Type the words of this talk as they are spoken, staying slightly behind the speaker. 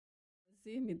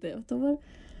توضیح میده.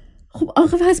 خب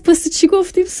آخه پس چی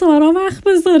گفتیم سارا وقت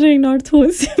بذاره اینا رو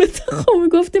توضیح بده؟ خب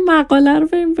گفتیم مقاله رو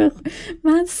بریم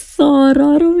من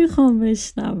سارا رو میخوام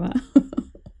بشنوم.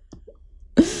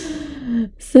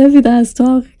 سپیده از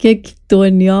تو یک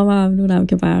دنیا ممنونم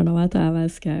که برنامه تو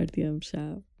عوض کردی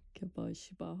امشب که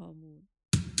باشی با همون.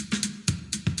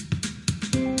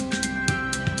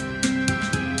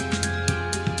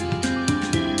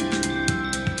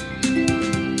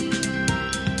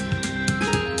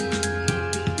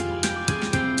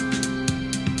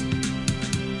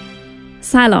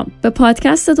 سلام، به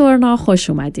پادکست درنا خوش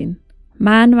اومدین.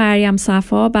 من مریم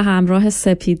صفا به همراه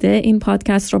سپیده این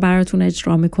پادکست رو براتون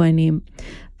اجرا میکنیم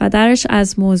و درش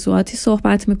از موضوعاتی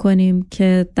صحبت میکنیم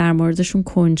که در موردشون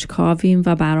کنجکاویم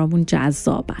و برامون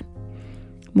جذابن.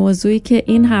 موضوعی که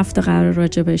این هفته قرار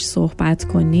راجبش صحبت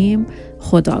کنیم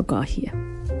خودآگاهیه.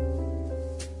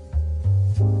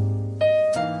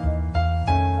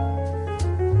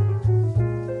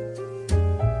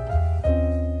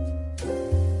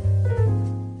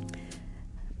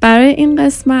 برای این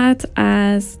قسمت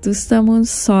از دوستمون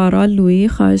سارا لویی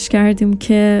خواهش کردیم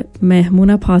که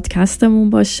مهمون پادکستمون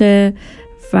باشه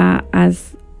و از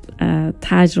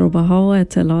تجربه ها و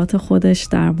اطلاعات خودش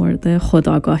در مورد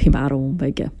خودآگاهی برامون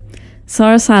بگه.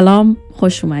 سارا سلام،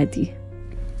 خوش اومدی.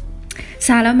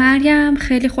 سلام مریم،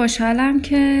 خیلی خوشحالم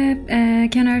که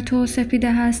کنار تو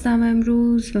سپیده هستم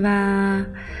امروز و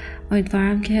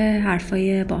امیدوارم که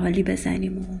حرفای باحالی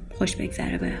بزنیم و خوش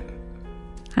بگذره بهمون.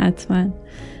 حتما.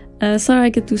 سارا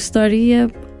اگه دوست داری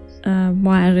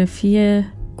معرفی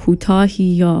کوتاهی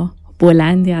یا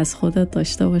بلندی از خودت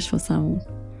داشته باش واسمون.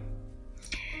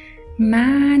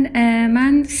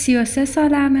 من 33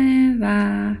 سالمه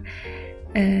و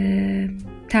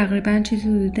تقریبا چیزی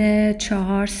حدود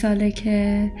 4 ساله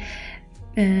که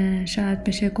شاید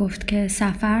بشه گفت که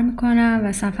سفر میکنم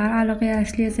و سفر علاقه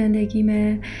اصلی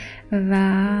زندگیمه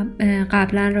و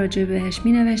قبلا راجع بهش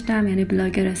مینوشتم، یعنی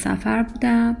بلاگر سفر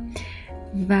بودم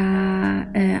و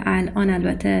الان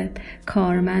البته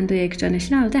کارمند و یک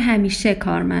جانشین. البته همیشه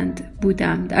کارمند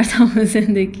بودم در تمام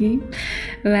زندگی،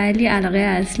 ولی علاقه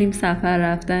اصلیم سفر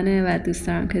رفتنه و دوست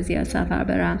دارم که زیاد سفر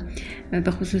برم،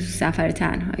 به خصوص سفر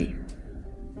تنهایی.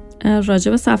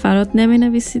 راجع به سفرات نمی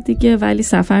نویسی دیگه، ولی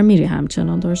سفر میری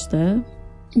همچنان، درسته؟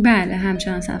 بله،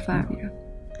 همچنان سفر میرم.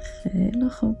 خیلی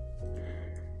خوب.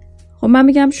 خب من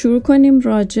میگم شروع کنیم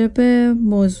راجع به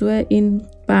موضوع این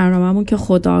برنامه‌مون که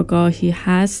خودآگاهی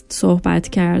هست صحبت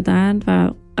کردن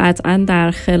و قطعا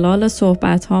در خلال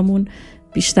صحبت هامون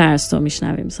بیشتر از تو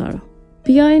میشنویم. سارا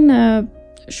بیاین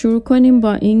شروع کنیم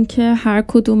با این که هر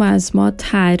کدوم از ما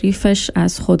تعریفش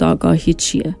از خودآگاهی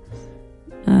چیه.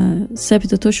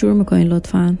 سپیده تو شروع میکنین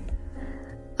لطفاً.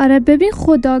 آره ببین،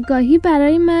 خودآگاهی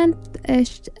برای من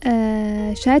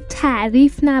شاید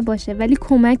تعریف نباشه، ولی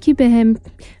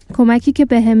کمکی که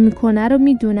بهم میکنه رو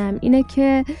میدونم. اینه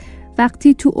که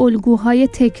وقتی تو الگوهای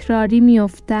تکراری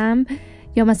میافتم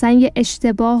یا مثلا یه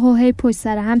اشتباه و هی پشت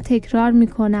سر هم تکرار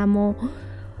میکنم و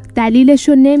دلیلش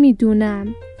رو نمیدونم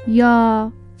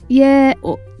یا یه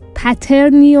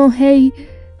پترنی و هی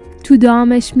تو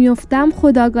دامش میافتم،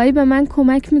 خودآگاهی به من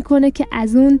کمک میکنه که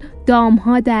از اون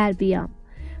دامها در بیام.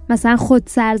 مثلا خود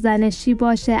سرزنشی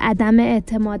باشه، عدم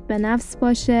اعتماد به نفس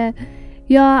باشه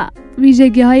یا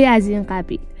ویژگی های از این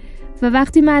قبیل. و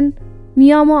وقتی من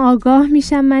میام و آگاه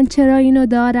میشم من چرا اینو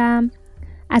دارم،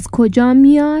 از کجا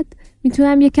میاد،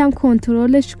 میتونم یکم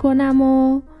کنترلش کنم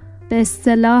و به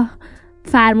اصطلاح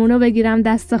فرمونو بگیرم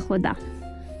دست خودم.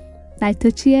 برای تو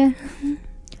چیه؟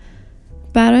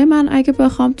 برای من اگه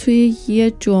بخوام توی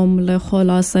یه جمله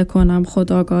خلاصه کنم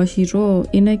خودآگاهی رو،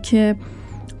 اینه که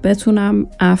بتونم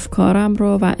افکارم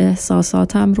رو و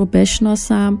احساساتم رو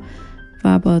بشناسم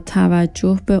و با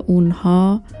توجه به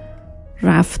اونها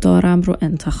رفتارم رو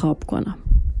انتخاب کنم.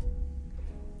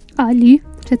 عالی،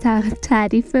 چه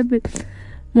تعریف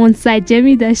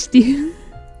منسجمی داشتی.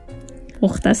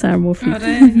 مختصر مفید.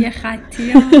 آره یه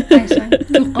خطی قشنگ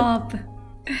تو قاب.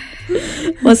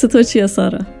 واسه تو چیه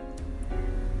سارا؟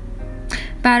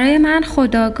 برای من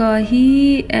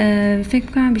خودآگاهی فکر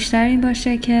میکنم بیشتر این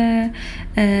باشه که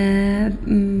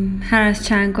هر از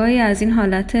چنگایی از این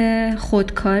حالت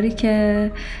خودکاری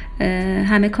که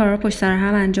همه کارا رو پشت سر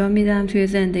هم انجام میدم توی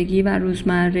زندگی و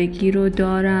روزمرگی رو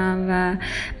دارم و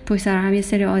پشت سر هم یه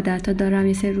سری عادت‌ها دارم،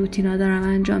 یه سری روتینا دارم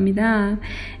انجام میدم،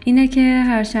 اینه که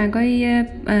هر چنگایی یه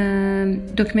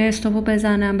دکمه استاپو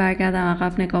بزنم، برگردم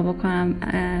عقب، نگاه بکنم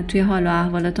توی حال و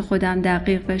احوالات خودم،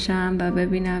 دقیق بشم و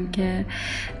ببینم که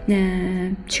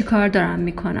چی کار دارم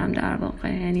میکنم در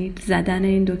واقع. یعنی زدن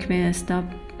این دکمه استاپ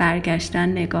برگشتن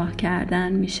نگاه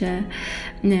کردن میشه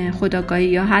خودآگاهی،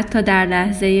 یا حتی در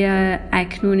لحظه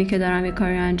اکنونی که دارم یه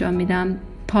کاری انجام میدم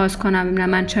پاس کنم ببینم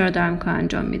من چرا دارم کار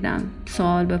انجام میدم،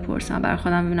 سوال بپرسم برای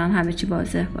خودم ببینم همه چی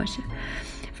واضح باشه.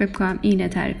 فکر کنم اینه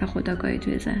تعریف خودآگاهی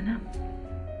توی ذهنم.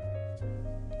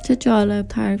 چه جالب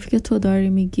تعریفی که تو داری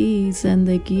میگی.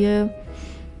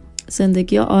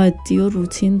 زندگی عادی و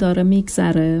روتین داره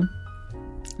میگذره،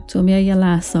 تو میای یه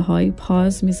لحظه هایی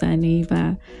پاز میزنی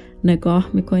و نگاه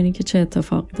میکنی که چه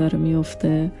اتفاقی داره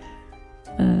میفته،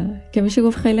 که میشه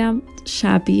گفت خیلی هم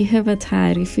شبیه به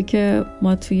تعریفی که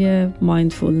ما توی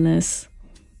مایندفولنس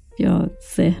یا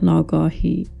ذهن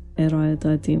آگاهی ارائه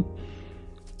دادیم.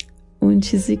 اون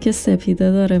چیزی که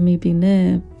سپیده داره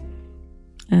میبینه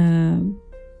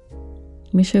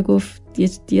میشه گفت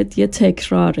یه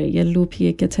تکراره، یه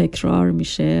لوپیه که تکرار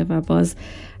میشه و باز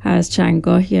هر از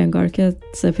چندگاهی انگار که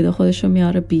سپیده خودشو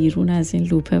میاره بیرون از این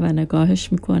لوپه و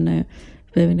نگاهش میکنه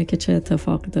ببینه که چه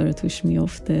اتفاقی داره توش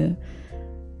میفته.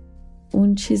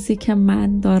 اون چیزی که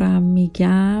من دارم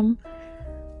میگم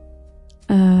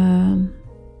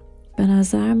به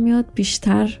نظر میاد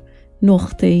بیشتر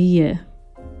نقطه‌ایه.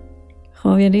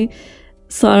 خب یعنی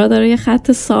سارا داره یه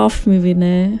خط صاف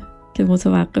میبینه که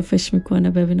متوقفش میکنه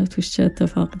ببینه توش چه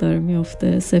اتفاق داره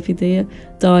میفته. سپیده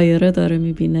دایره داره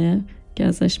میبینه که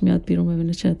ازش میاد بیرون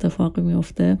ببینه چه اتفاقی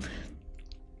میفته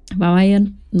و من یه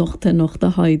نقطه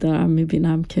هایی دارم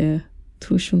میبینم که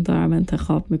توشون دارم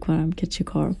انتخاب میکنم که چی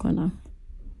کار کنم.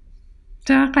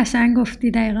 تو قشنگ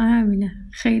گفتی، دقیقا همینه.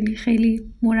 خیلی خیلی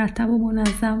مرتب و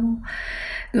منظم و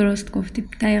درست گفتی،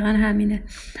 دقیقا همینه.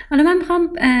 حالا من میخوام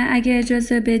اگه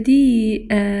اجازه بدی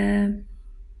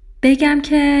بگم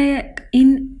که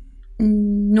این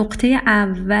نقطه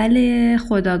اول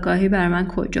خودآگاهی برای من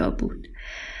کجا بود،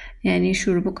 یعنی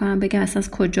شروع بکنم بگم اصلا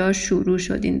از کجا شروع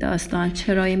شد این داستان،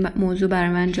 چرا این موضوع برای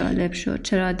من جالب شد،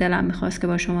 چرا دلم میخواست که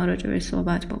با شما راجع بهش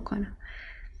صحبت بکنم.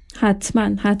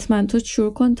 حتما تو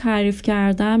شروع کن تعریف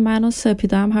کردن. من و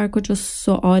سپیده هم هر کجا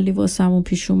سوالی واسمون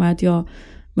پیش اومد یا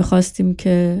میخواستیم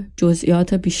که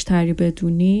جزئیات بیشتری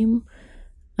بدونیم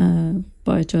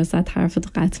با اجازت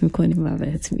حرفت قطع میکنیم و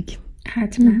بهت میگیم.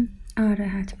 حتما. آره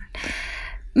حتما.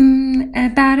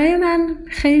 برای من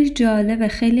خیلی جالبه،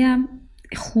 خیلی هم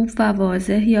خوب و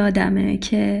واضح یادمه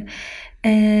که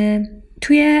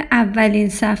توی اولین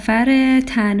سفر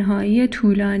تنهایی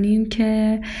طولانیم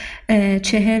که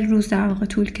 40 روز در واقع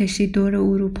طول کشید دور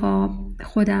اروپا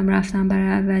خودم رفتم برای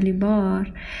اولین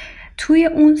بار. توی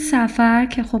اون سفر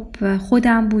که خب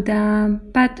خودم بودم،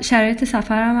 بعد شرایط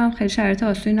سفرم هم خیلی شرایط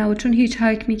آسونی نبود چون هیچ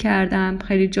هایک میکردم،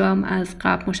 خیلی جام از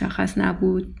قبل مشخص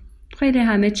نبود، خیلی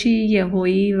همه چی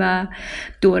یهویی و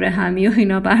دوره همی و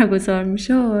اینا برگزار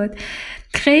میشد.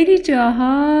 خیلی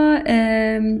جاها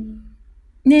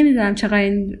نمیدونم چقدر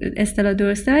این اصطلاح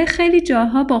درسته ولی خیلی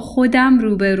جاها با خودم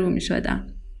روبرو میشدم.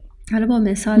 حالا با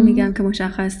مثال میگم که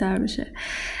مشخص تر بشه.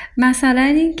 مثلا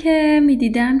این که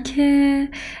میدیدم که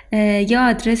یه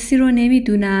آدرسی رو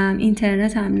نمیدونم،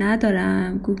 اینترنت هم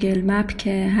ندارم، گوگل مپ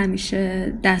که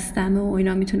همیشه دستمه و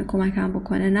اینا میتونه کمکم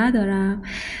بکنه ندارم،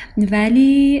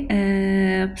 ولی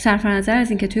صرف نظر از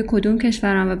این که توی کدوم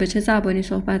کشورم و به چه زبانی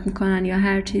صحبت میکنن یا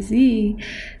هر چیزی،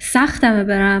 سختمه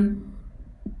برم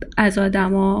از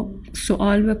آدما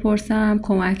سوال بپرسم،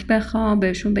 کمک بخوام،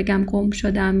 بهشون بگم گم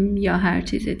شدم یا هر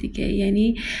چیز دیگه.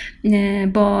 یعنی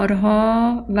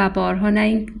بارها و بارها، نه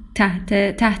این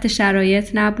تحت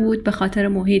شرایط نبود، به خاطر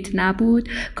محیط نبود،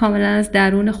 کاملا از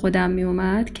درون خودم می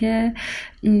اومد که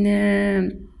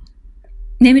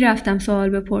نمی رفتم سوال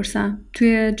بپرسم.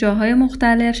 توی جاهای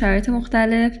مختلف، شرایط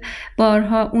مختلف،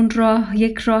 بارها اون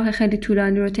یک راه خیلی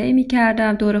طولانی رو طی می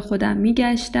کردم، دور خودم می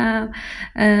گشتم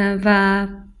و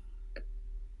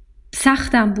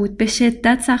سختم بود، به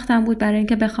شدت سختم بود برای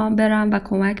اینکه بخوام برم و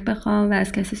کمک بخوام و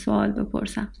از کسی سوال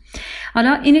بپرسم.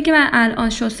 حالا اینه که من الان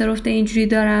شسته رفته اینجوری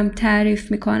دارم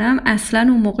تعریف میکنم، اصلا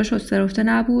اون موقع شسته رفته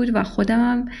نبود و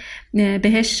خودمم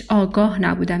بهش آگاه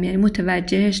نبودم، یعنی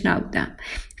متوجهش نبودم.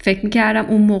 فکر میکردم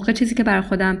اون موقع چیزی که برای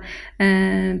خودم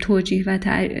توجیه و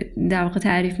در واقع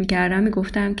تعریف میکردم،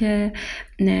 میگفتم که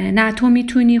نه تو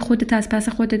میتونی، خودت از پس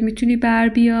خودت میتونی بر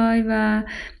بیای و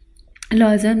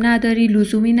لازم نداری،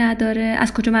 لزومی نداره،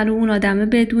 از کجا معلوم اون آدمه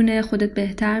بدونه، خودت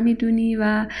بهتر میدونی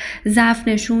و ضعف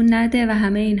نشون نده و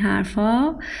همه این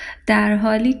حرفا، در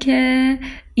حالی که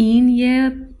این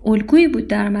یه الگویی بود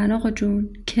در من آقا جون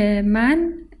که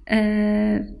من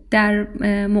در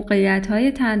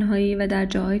موقعیت‌های تنهایی و در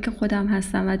جاهایی که خودم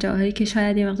هستم و جاهایی که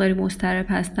شاید یه مقداری مضطرب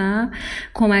هستم،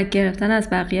 کمک گرفتن از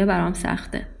بقیه برام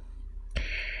سخته.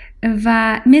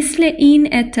 و مثل این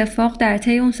اتفاق در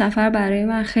طی اون سفر برای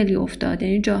من خیلی افتاد.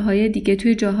 یعنی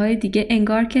توی جاهای دیگه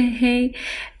انگار که هی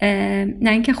نه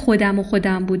اینکه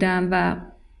خودم بودم و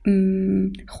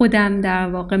خودم در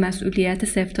واقع مسئولیت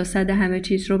 0 تا 100 همه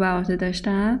چیز رو به عهده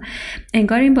داشتم،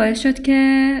 انگار این باعث شد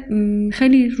که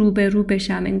خیلی روبرو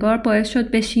بشم، انگار باعث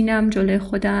شد بشینم جلوی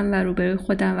خودم و روبروی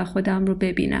خودم و خودم رو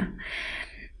ببینم.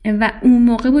 و اون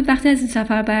موقع بود وقتی از این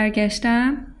سفر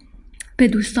برگشتم به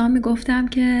دوستان میگفتم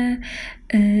که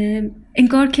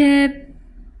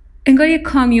انگار یک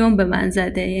کامیون به من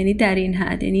زده، یعنی در این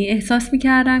حد، یعنی احساس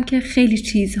میکردم که خیلی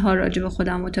چیزها راجع به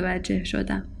خودم متوجه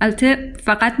شدم. البته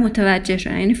فقط متوجه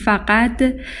شدم، یعنی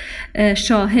فقط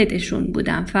شاهدشون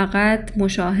بودم، فقط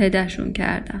مشاهدهشون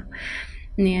کردم.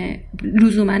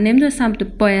 لزوما نمیدونستم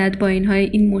باید با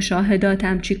این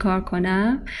مشاهداتم چی کار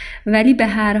کنم، ولی به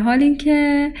هر حال این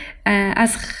که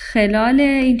از خلال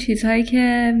این چیزهایی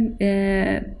که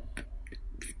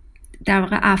در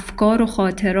واقع افکار و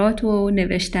خاطرات و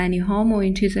نوشتنی هام و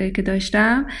این چیزهایی که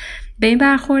داشتم، به این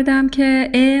برخوردم که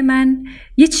من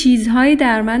یه چیزهایی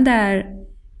در من در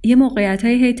یه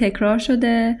موقعیت‌هایی هی تکرار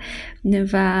شده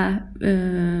و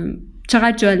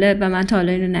چقدر جالب و من تا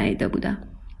حالا اینو ندیده بودم.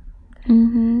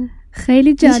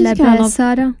 خیلی جالبه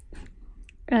سارا.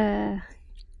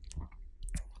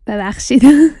 ببخشید.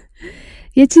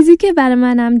 یه چیزی که برای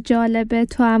منم جالبه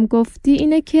تو هم گفتی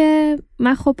اینه که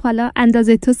من خب حالا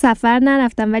اندازه تو سفر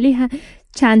نرفتم، ولی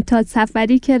چند تا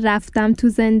سفری که رفتم تو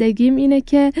زندگیم اینه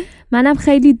که منم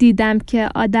خیلی دیدم که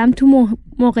آدم تو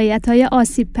موقعیت‌های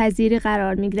آسیب پذیری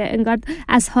قرار میگیره، انگار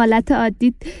از حالت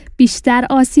عادی بیشتر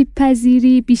آسیب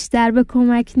پذیری، بیشتر به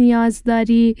کمک نیاز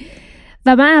داری.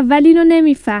 و من اول اینو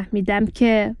نمیفهمیدم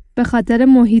که به خاطر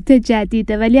محیط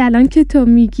جدیده، ولی الان که تو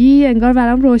میگی انگار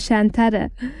برام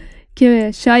روشن‌تره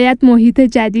که شاید محیط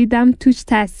جدیدم توش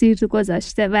تاثیر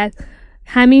گذاشته و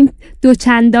همین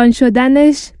دوچندان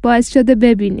شدنش باعث شده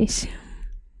ببینیش.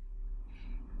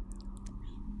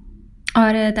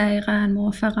 آره دقیقاً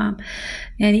موافقم.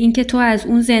 یعنی اینکه تو از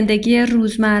اون زندگی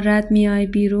روزمرت میای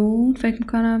بیرون، فکر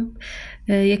میکنم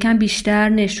یکم بیشتر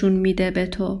نشون میده به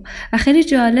تو. و خیلی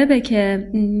جالبه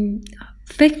که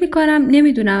فکر میکنم،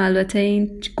 نمیدونم البته این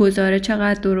گزاره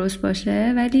چقدر درست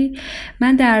باشه، ولی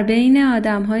من در بین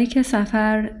آدم هایی که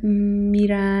سفر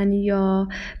میرن یا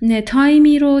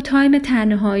تایم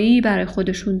تنهایی برای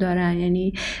خودشون دارن،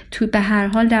 یعنی تو به هر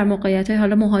حال در موقعیت های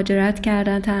حالا مهاجرت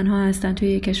کردن، تنها هستن توی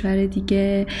یک کشور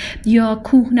دیگه، یا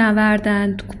کوه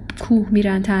نوردن، کوه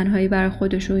میرن تنهایی برای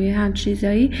خودشون، یه هم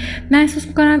چیزایی، من احساس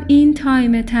میکنم این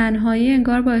تایم تنهایی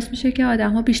انگار باعث میشه که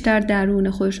آدم ها بیشتر درون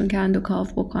خودشون کند و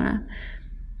کاف بکنن.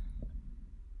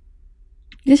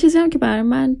 یه چیزی هم که برای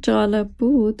من جالب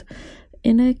بود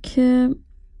اینه که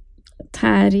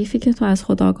تعریفی که تو از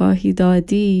خودآگاهی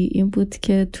دادی این بود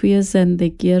که توی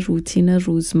زندگی روتین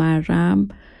روزمرم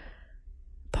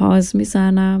پاز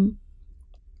میزنم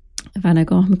و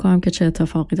نگاه میکنم که چه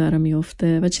اتفاقی داره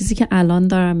میفته، و چیزی که الان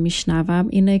دارم میشنوم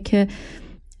اینه که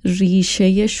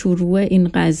ریشه شروع این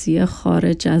قضیه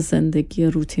خارج از زندگی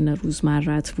روتین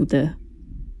روزمرت بوده.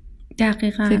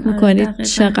 دقیقاً. فکر میکنید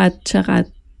چقدر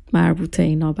مربوطه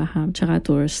اینا به هم، چقدر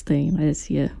درسته این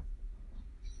قضیه؟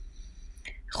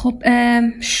 خب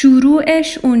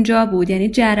شروعش اونجا بود، یعنی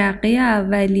جرقه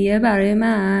اولیه برای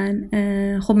من.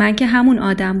 خب من که همون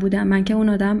آدم بودم، من که اون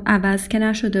آدم عوض که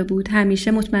نشده بود،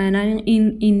 همیشه مطمئنا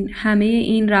این همه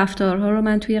این رفتارها رو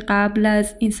من توی قبل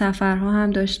از این سفرها هم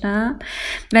داشتم،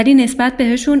 ولی نسبت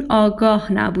بهشون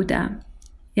آگاه نبودم.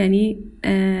 یعنی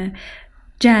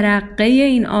جرقه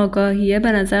این آگاهیه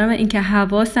به نظر من این که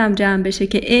حواسم جمع بشه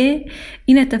که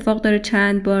این اتفاق داره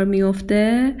چند بار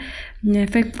میفته،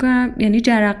 فکر کنم یعنی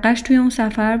جرقهش توی اون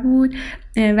سفر بود.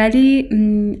 ولی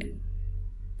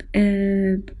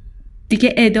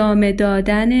دیگه ادامه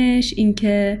دادنش، این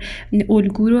که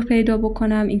الگو رو پیدا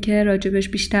بکنم، این که راجبش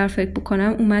بیشتر فکر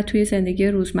بکنم، اومد توی زندگی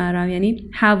روزمرم، یعنی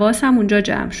حواسم اونجا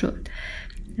جمع شد،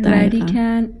 ولی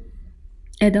که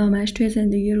ادامهش توی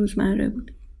زندگی روزمره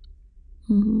بود.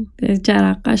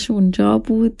 جرقهش اونجا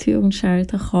بود توی اون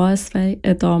شرایط خاص، ولی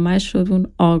ادامهش شد اون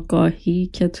آگاهی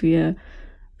که توی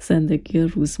زندگی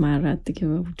روزمره دیگه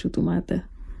به وجود اومده.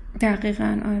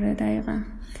 دقیقاً. آره دقیقاً.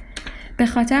 به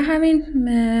خاطر همین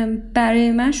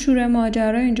برای من شروع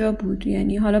ماجرا اینجا بود.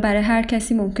 یعنی حالا برای هر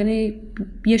کسی ممکنه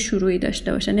یه شروعی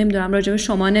داشته باشه، نمیدونم راجع به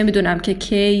شما نمیدونم که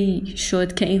کی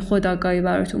شد که این خودآگاهی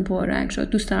براتون پررنگ شد،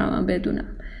 دوست دارم من بدونم.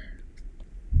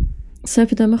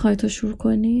 سپیده میخوای تو شروع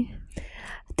کنی؟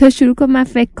 تو شروع کن، من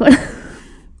فکر کنم.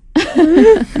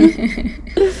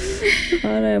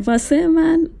 آره واسه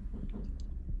من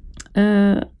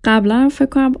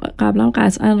قبلا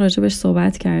قطعا راجبش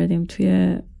صحبت کردیم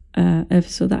توی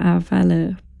اپیزود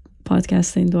اول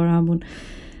پادکست این دورمون،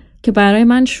 که برای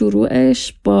من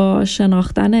شروعش با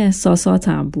شناختن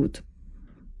احساساتم بود.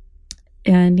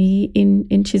 یعنی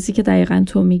این چیزی که دقیقاً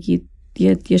تو میگی،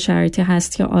 یه شرایطی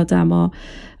هست که آدما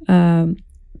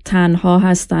تنها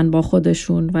هستن با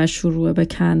خودشون و شروع به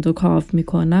کند و کاو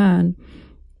میکنن.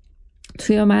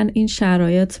 توی من این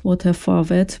شرایط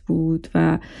متفاوت بود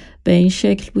و به این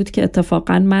شکل بود که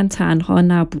اتفاقاً من تنها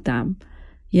نبودم.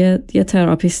 یه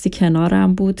تراپیستی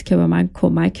کنارم بود که به من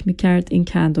کمک میکرد این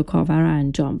کند و کاو رو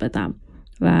انجام بدم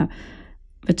و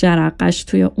جرقهش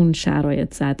توی اون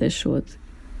شرایط زده شد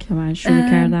که من شروع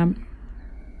کردم.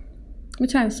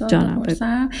 میتونم سوال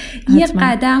بپرسم؟ یه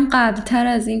قدم قبلتر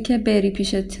از این که بری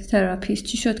پیش تراپیست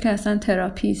چی شد که اصلا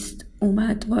تراپیست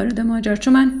اومد وارد ماجرا؟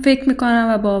 چون من فکر میکنم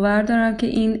و باور دارم که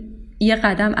این یه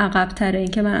قدم عقب‌تره، این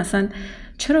که من اصلا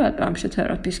چرا باید برم پیش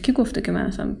تراپیست؟ کی گفته که من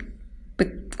اصلا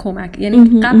به کمک،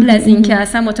 یعنی قبل از این که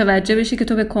اصلا متوجه بشی که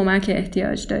تو به کمک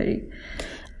احتیاج داری.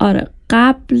 آره،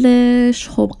 قبلش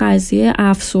خب قضیه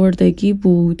افسردگی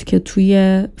بود که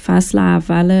توی فصل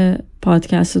اول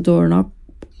پادکست درنا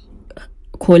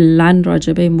کلن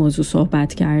راجع به این موضوع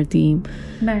صحبت کردیم.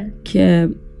 بله. که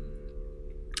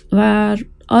و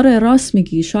آره راست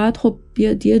میگی، شاید خب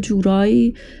یه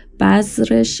جورایی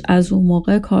بذرش از اون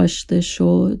موقع کاشته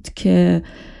شد که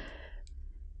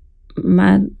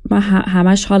من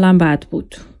همش حالم بد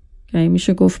بود، یعنی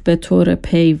میشه گفت به طور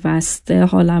پیوسته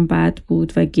حالم بد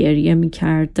بود و گریه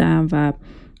میکردم و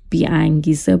بی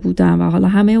انگیزه بودم و حالا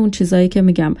همه اون چیزایی که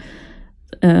میگم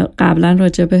قبلا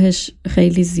راجع بهش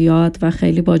خیلی زیاد و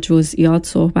خیلی با جزئیات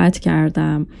صحبت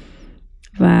کردم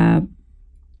و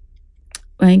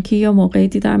اینکه یه موقعی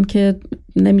دیدم که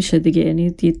نمیشه دیگه،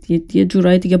 یعنی یه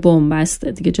جورایی دیگه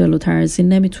بن‌بسته دیگه، جلوتر از این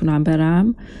نمیتونم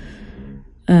برم،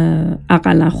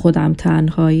 اقلا خودم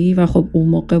تنهایی. و خب اون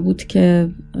موقع بود که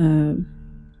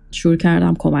شروع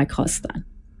کردم کمک خواستن.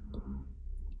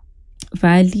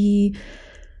 ولی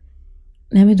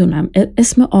نمیدونم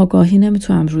اسم آگاهی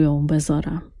نمیتونم روی اون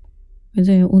بذارم،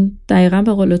 میدونی اون دقیقا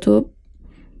به قول تو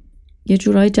یه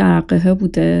جورای جرقه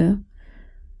بوده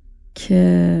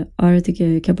که آره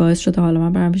دیگه، که باعث شده حالا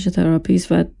من برم پیش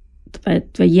تراپیست و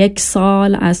 1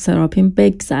 سال از تراپیم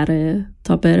بگذره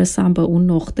تا برسم به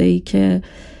اون نقطه‌ای که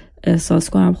احساس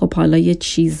کنم خب حالا یه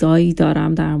چیزایی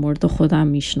دارم در مورد خودم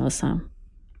میشناسم.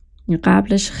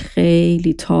 قبلش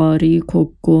خیلی تاریک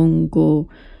و گنگ و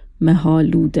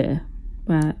مهالوده.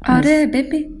 آره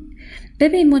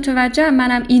ببین متوجه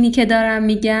منم، اینی که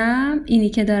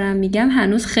دارم میگم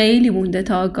هنوز خیلی مونده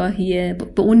تا آگاهیه،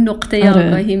 به اون نقطه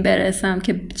آگاهیم برسم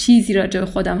که چیزی راجع به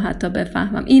خودم حتی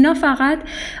بفهمم. اینا فقط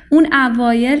اون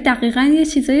اوایل دقیقاً یه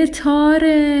چیزای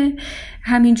تاره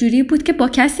همینجوری بود که با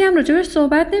کسی هم راجبش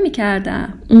صحبت نمی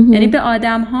کردم. یعنی به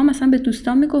آدم ها، مثلا به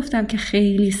دوستان می گفتم که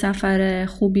خیلی سفر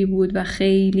خوبی بود و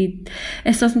خیلی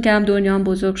احساس می کردم دنیا هم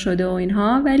بزرگ شده و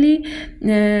اینها، ولی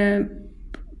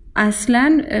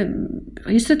اصلا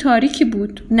هیچ تاریکی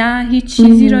بود، نه هیچ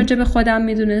چیزی راجع به خودم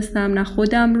می دونستم، نه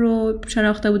خودم رو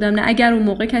شناخته بودم، نه اگر اون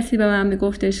موقع کسی به من می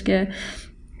گفتش که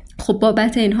خب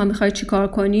بابت اینها میخوای چی کار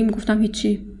کنی، میگفتم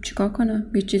هیچی، چیکار کنم،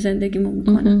 هیچی، زندگیمو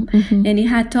میکنم. یعنی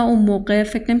حتی اون موقع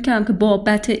فکر نمی‌کردم که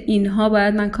بابت اینها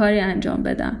باید من کاری انجام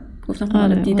بدم. گفتم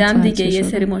حالا دیدم دیگه، یه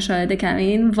سری مشاهده کردم،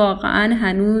 این واقعا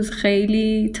هنوز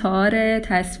خیلی تاره،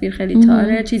 تصویر خیلی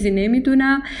تاره، چیزی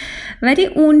نمیدونم. ولی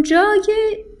اونجا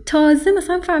یه تازه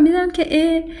مثلا فهمیدم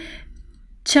که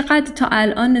چقدر تا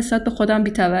الان نسبت به خودم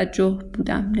بی‌توجه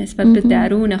بودم، نسبت به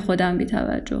درون خودم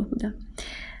بی‌توجه بودم.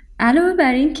 علاوه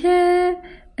بر این که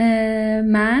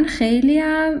من خیلی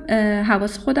هم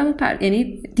حواس خودم رو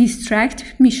یعنی دیسترکت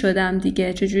می شدم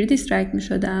دیگه. چجوری دیسترکت می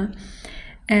شدم؟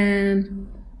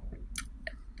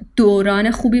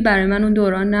 دوران خوبی برای من اون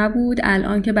دوران نبود.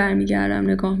 الان که برمیگردم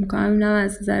نگاه میکنم اینم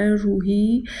از نظر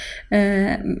روحی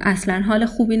اصلا حال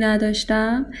خوبی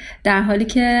نداشتم، در حالی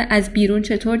که از بیرون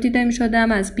چطور دیده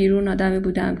میشدم؟ از بیرون آدمی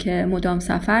بودم که مدام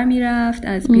سفر میرفت،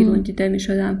 از بیرون دیده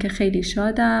میشدم که خیلی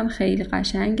شادم، خیلی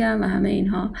قشنگم و همه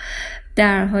اینها،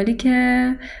 در حالی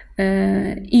که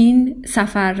این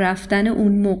سفر رفتن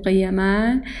اون موقع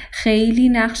من خیلی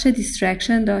نقش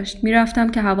دیسترکشن داشت. میرفتم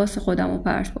که حواس خودم رو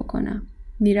پرت بکنم،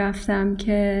 میرفتم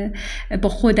که با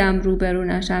خودم روبرو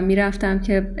نشم، میرفتم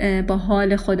که با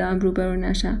حال خودم روبرو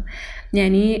نشم.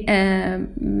 یعنی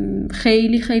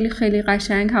خیلی خیلی خیلی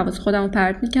قشنگ حواس خودم رو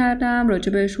پرت میکردم،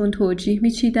 راجع بهشون توجیه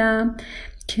میچیدم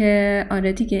که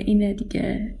آره دیگه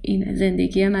اینه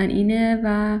زندگی من اینه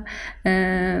و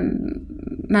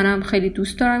منم خیلی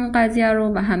دوست دارم این قضیه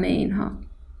رو و همه اینها.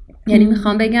 یعنی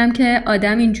میخوام بگم که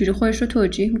آدم اینجوری خودش رو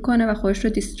توجیه میکنه و خودش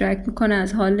رو دیسترکت میکنه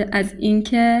از این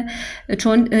که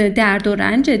چون درد و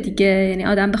رنج دیگه، یعنی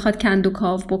آدم بخواد کند و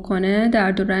کاو بکنه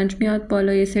درد و رنج میاد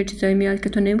بالا، یه سری چیزایی میاد که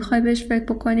تو نمیخوای بهش فکر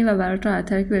بکنی و برات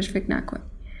راحت‌تره که بهش فکر نکنی.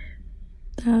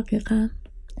 دقیقاً.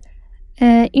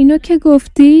 اینو که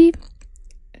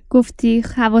گفتی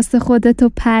حواس خودتو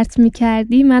پرت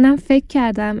میکردی، منم فکر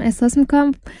کردم، احساس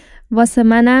میکنم واسه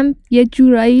منم یه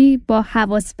جورایی با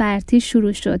حواس پرتی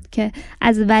شروع شد که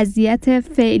از وضعیت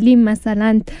فعلی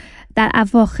مثلا در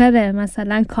اواخر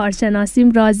مثلا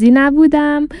کارشناسیم راضی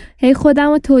نبودم، هی خودم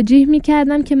رو توجیه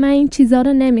میکردم که من این چیزا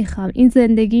رو نمیخوام، این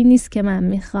زندگی نیست که من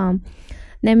میخوام،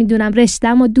 نمیدونم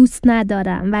رشتم رو دوست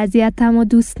ندارم، وضعیتم رو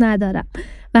دوست ندارم.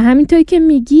 و همینطوری که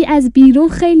میگی از بیرون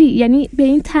خیلی، یعنی به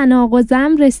این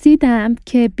تناقضم رسیدم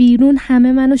که بیرون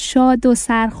همه منو شاد و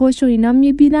سرخوش و اینا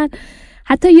میبینن.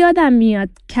 حتی یادم میاد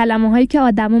کلمه هایی که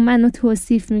آدمو منو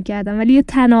توصیف میکردن، ولی یه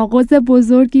تناقض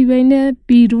بزرگی بین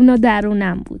بیرون و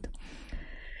درونم بود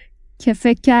که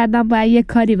فکر کردم باید یه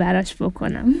کاری براش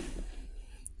بکنم.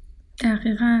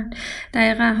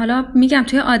 دقیقاً. حالا میگم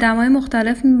توی آدمای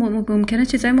مختلف ممکنه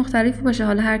چیزای مختلفی باشه،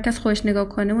 حالا هر کس خودش نگاه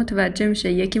کنه متوجه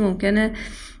میشه. یکی ممکنه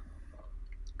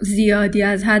زیادی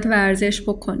از حد ورزش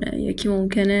بکنه، یکی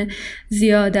ممکنه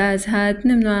زیاد از حد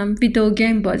نمیدونم ویدیو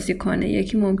گیم بازی کنه،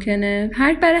 یکی ممکنه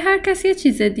برای هر کس یه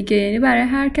چیز دیگه. یعنی برای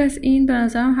هر کس این به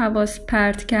نظرم حواس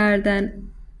پرت کردن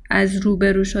از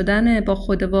روبرو شدن با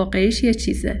خود واقعیش یه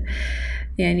چیزه.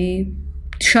 یعنی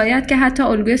شاید که حتی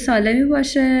الگوی سالمی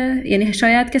باشه، یعنی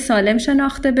شاید که سالم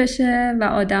شناخته بشه و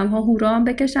آدم ها هورا هم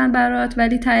بکشن برات،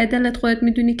 ولی ته دلت خودت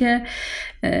میدونی که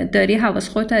داری حواس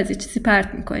خودت از یه چیزی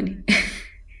پرت میکنی.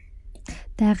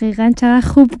 دقیقاً، چقدر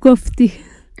خوب گفتی.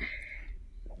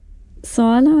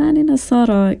 سوال من اینه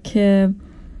سارا که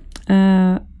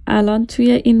الان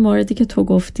توی این موردی که تو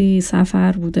گفتی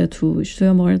سفر بوده توش،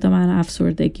 توی مورد من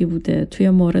افسردگی بوده، توی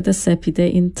مورد سپیده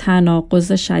این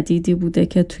تناقض شدیدی بوده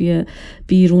که توی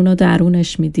بیرون و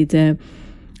درونش میدیده.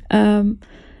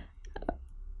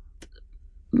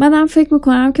 منم فکر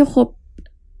میکنم که خب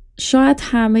شاید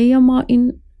همه ما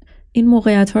این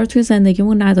موقعیت ها رو توی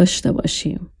زندگیمون نداشته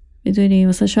باشیم. میدونی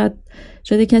مثلا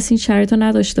شاید کسی این شرایط رو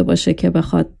نداشته باشه که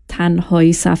بخواد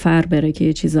تنهایی سفر بره که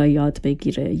یه چیزایی یاد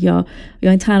بگیره، یا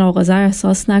این تناقض رو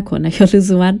احساس نکنه، یا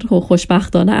لزوما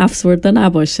خوشبختانه افسرده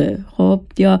نباشه، خب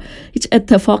یا هیچ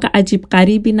اتفاق عجیب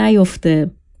غریبی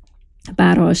نیفته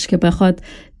براش که بخواد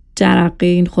جرقه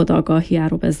این خودآگاهی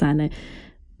رو بزنه.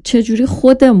 چجوری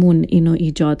خودمون اینو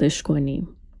ایجادش کنیم؟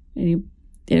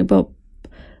 یعنی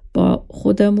با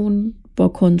خودمون، با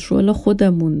کنترل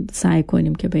خودمون سعی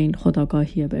کنیم که به این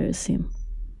خودآگاهی برسیم.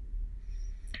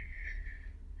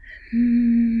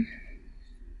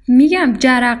 میگم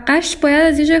جرقهش باید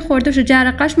از یه جای خورده بشه.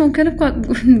 جرقهش ممکنه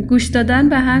گوش دادن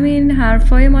به همین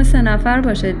حرفای ما 3 نفر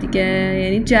باشه دیگه.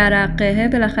 یعنی جرقه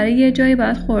بالاخره یه جایی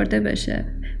باید خورده بشه.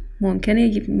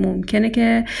 ممکنه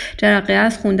که جرقه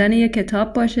از خوندن یه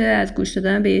کتاب باشه، از گوش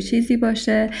دادن به یه چیزی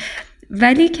باشه،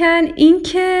 ولی کن این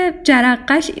که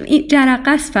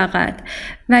جرقه است فقط.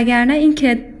 وگرنه این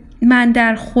که من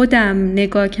در خودم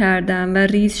نگاه کردم و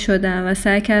ریز شدم و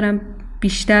سعی کردم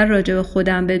بیشتر راجع به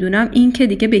خودم بدونم، این که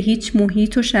دیگه به هیچ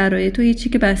محیط و شرایط و هیچی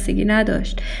که بستگی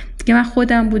نداشت دیگه. من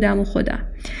خودم بودم و خودم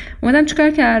اومدم چیکار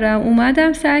کردم؟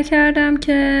 اومدم سعی کردم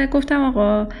که گفتم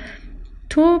آقا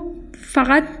تو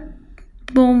فقط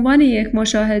به عنوان یک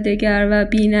مشاهده‌گر و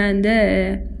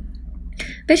بیننده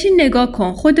بشین نگاه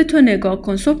کن، خودتو نگاه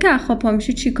کن. صبح که خواب پا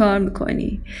میشی چی کار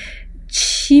میکنی؟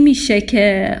 چی میشه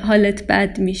که حالت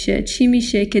بد میشه؟ چی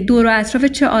میشه که دور و اطراف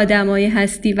چه آدمایی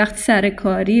هستی؟ وقتی سر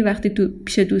کاری، وقتی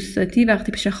پیش دوستاتی،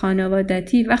 وقتی پیش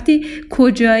خانوادتی، وقتی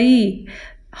کجایی؟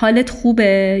 حالت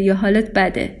خوبه یا حالت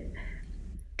بده؟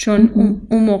 چون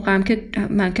اون موقع هم که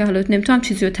من که حالا نمیتونم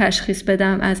چیزی رو تشخیص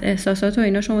بدم از احساسات و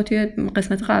اینا، شما توی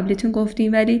قسمت قبلیتون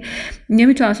گفتیم، ولی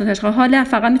نمیتونم اصلا تشخیص حالا،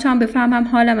 فقط میتونم بفهمم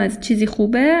حالم از چیزی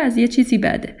خوبه از یه چیزی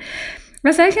بده.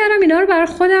 و سعی کردم اینا رو برای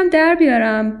خودم در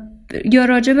بیارم. یا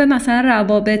راجع به مثلا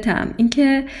روابطم،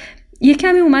 اینکه یه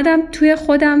کمی اومدم توی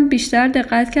خودم بیشتر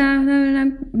دقت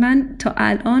کردم من تا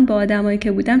الان با آدمایی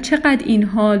که بودم چقدر این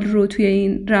حال رو توی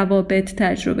این روابط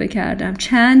تجربه کردم،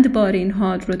 چند بار این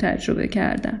حال رو تجربه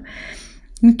کردم،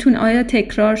 میتونه آیا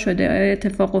تکرار شده، آیا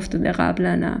اتفاق افتاده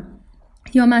قبلا نه،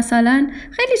 یا مثلا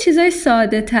خیلی چیزای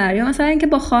ساده تر، یا مثلا اینکه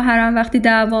با خواهرم وقتی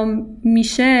دعوام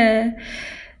میشه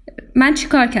من چی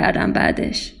کار کردم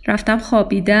بعدش؟ رفتم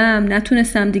خوابیدم،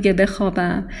 نتونستم دیگه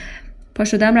بخوابم، پا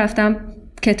شدم رفتم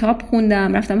کتاب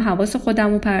خوندم، رفتم حواس خودم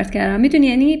رو پرت کردم. میدونی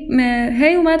یعنی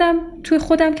هی اومدم توی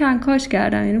خودم کنکاش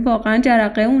کردم. یعنی واقعا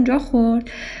جرقه اونجا خورد،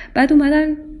 بعد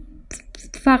اومدم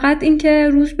فقط این که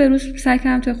روز به روز سعی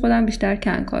کردم توی خودم بیشتر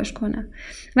کنکاش کنم.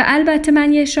 و البته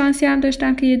من یه شانسی هم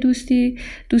داشتم که یه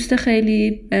دوست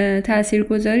خیلی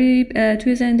تاثیرگذاری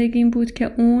توی زندگیم بود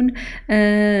که اون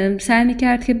سعی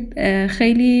می‌کرد که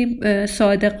خیلی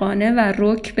صادقانه و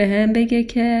رک بهم بگه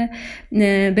که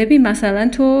ببین مثلا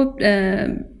تو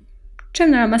چه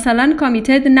می‌دونم مثلا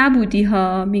کامیتد نبودی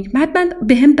ها. بعد من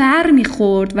بهم بر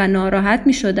میخورد و ناراحت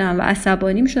میشدم و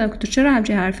عصبانی میشدم که تو چرا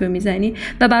همچین حرفی رو میزنی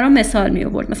و برام مثال می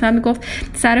آورد. مثلا میگفت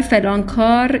سر فلان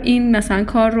کار این مثلا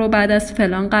کار رو بعد از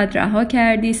فلان قدر رها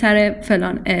کردی، سر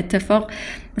فلان اتفاق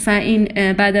مثلا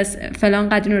این بعد از فلان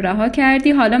قدر رو رها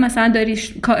کردی، حالا مثلا داری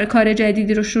کار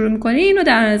جدیدی رو شروع میکنی، اینو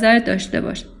در نظرت داشته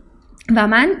باش. و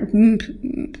من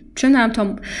چون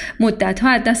تا مدت‌ها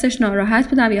از دستش ناراحت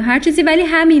بودم یا هر چیزی، ولی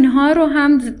همینها رو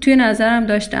هم توی نظرم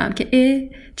داشتم که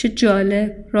چه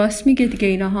جالب، راست میگه دیگه،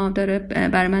 اینا ها داره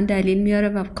برای من دلیل میاره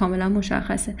و کاملا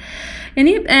مشخصه.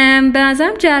 یعنی به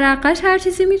نظرم جرقهش هر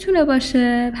چیزی میتونه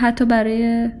باشه، حتی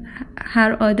برای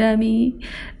هر آدمی،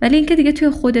 ولی اینکه دیگه توی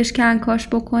خودش کنکاش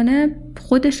بکنه،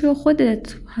 خودش و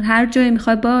خودت هر جایی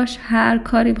میخوای باش، هر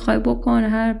کاری میخوای بکن،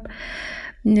 هر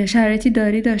شرایطی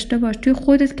داری داشته باش، توی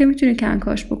خودت که میتونی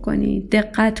کنکاش بکنی،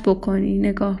 دقت بکنی،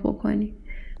 نگاه بکنی.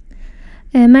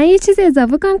 من یه چیز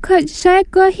اضافه کنم، شاید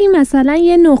گاهی مثلا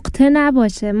یه نقطه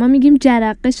نباشه، ما میگیم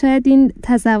جرقه، شاید این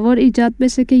تصور ایجاد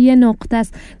بشه که یه نقطه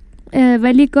است،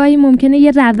 ولی گاهی ممکنه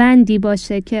یه روندی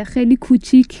باشه که خیلی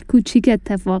کوچیک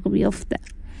اتفاق بیفته.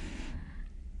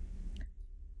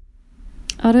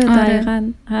 آره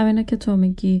دقیقاً همینه که تو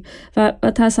میگی. و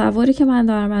تصوری که من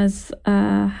دارم از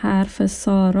حرف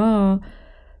سارا،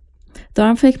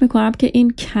 دارم فکر میکنم که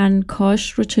این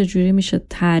کنکاش رو چجوری میشه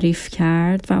تعریف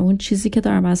کرد و اون چیزی که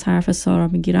دارم از حرف سارا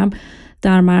میگیرم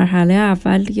در مرحله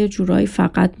اول یه جورایی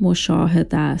فقط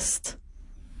مشاهده است.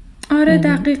 آره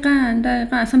دقیقاً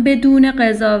اصلا بدون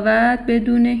قضاوت،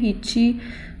 بدون هیچی،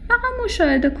 فقط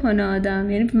مشاهده کنه آدم،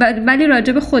 یعنی ولی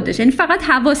راجع به خودش، یعنی فقط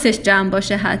حواسش جمع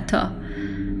باشه، حتی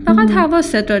فقط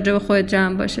حواست راجع به خودت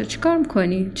جمع باشه. چیکار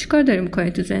میکنی؟ چیکار داری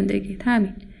میکنی تو زندگیت؟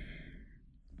 همین.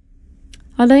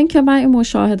 حالا این که من این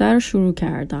مشاهده رو شروع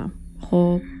کردم،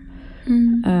 خب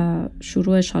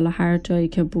شروعش حالا هر جایی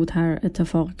که بود، هر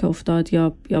اتفاقی که افتاد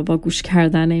یا با گوش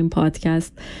کردن این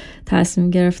پادکست تصمیم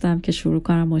گرفتم که شروع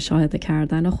کنم مشاهده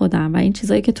کردن خودم و این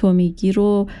چیزایی که تو میگی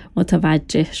رو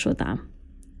متوجه شدم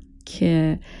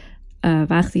که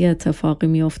وقتی اتفاقی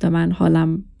میفته من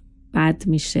حالم بد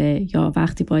میشه، یا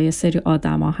وقتی با یه سری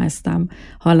آدما هستم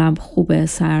حالم خوبه،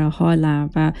 سر حالم،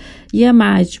 و یه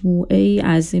مجموعه ای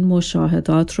از این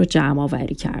مشاهدات رو جمع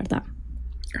آوری کردم.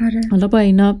 آره. حالا با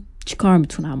اینا چی کار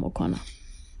میتونم بکنم؟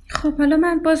 خب حالا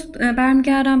من باز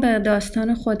برمیگردم به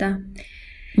داستان خودم.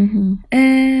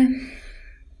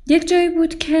 یک جایی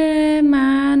بود که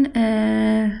من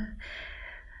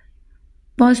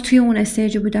باز توی اون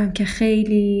استیج بودم که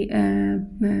خیلی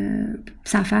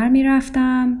سفر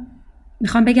میرفتم.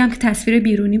 میخوام بگم که تصویر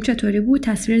بیرونیم چطوری بود،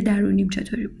 تصویر درونیم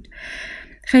چطوری بود.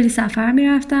 خیلی سفر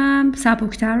میرفتم،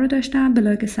 سبکتر رو داشتم،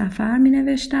 بلاگ سفر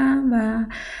مینوشتم و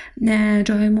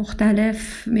جاهای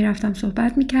مختلف میرفتم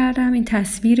صحبت میکردم. این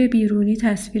تصویر بیرونی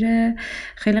تصویر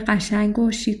خیلی قشنگ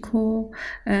و شیک و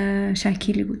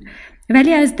شکیلی بود،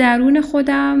 ولی از درون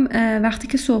خودم وقتی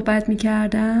که صحبت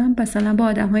میکردم، مثلا با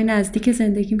آدم‌های نزدیک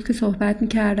زندگیم که صحبت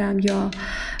میکردم یا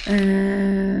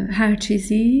هر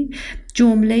چیزی،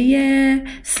 جمله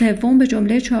سوم به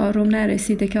جمله چهارم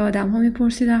نرسیده که آدم‌ها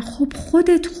میپرسیدن خب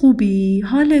خودت خوبی؟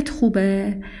 حالت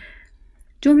خوبه؟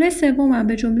 جمله سومم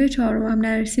به جمله چهارمم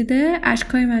نرسیده،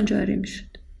 اشکای من جاری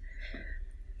میشد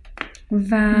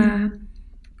و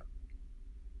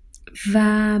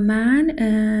من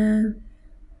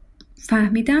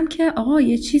فهمیدم که آقا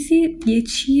یه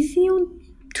چیزی اون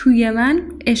توی من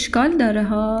اشکال داره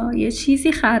ها، یه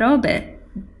چیزی خرابه.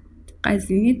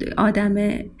 قضیه آدم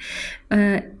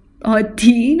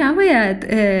عادی نباید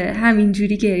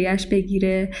همینجوری گریهش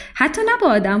بگیره، حتی نه با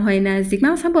آدم های نزدیک.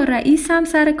 من مثلا با رئیسم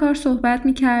سر کار صحبت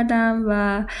میکردم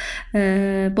و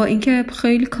با اینکه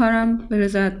خیلی کارم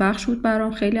رضایت بخش بود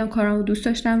برام، خیلی هم کارم رو دوست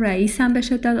داشتم، رئیسم به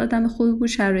شدت آدم خوبی بود،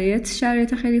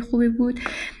 شرایط خیلی خوبی بود،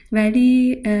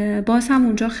 ولی باز هم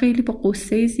اونجا خیلی با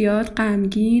قصه زیاد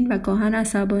غمگین و گاهن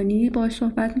عصبانی باهاش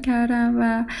صحبت میکردم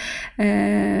و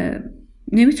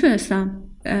نمیتونستم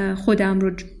خودم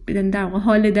رو در واقع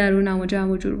حال درونم رو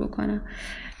جمع و جور بکنم.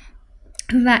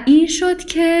 و این شد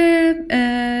که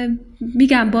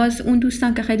میگم باز اون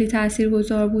دوستم که خیلی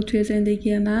تاثیرگذار بود توی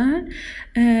زندگی من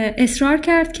اصرار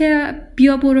کرد که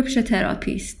بیا برو پیش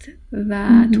تراپیست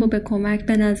و تو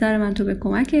به نظر من تو به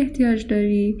کمک احتیاج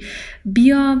داری،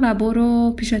 بیا و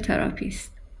برو پیش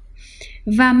تراپیست.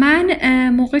 و من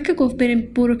موقعی که گفت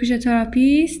برو پیش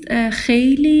تراپیست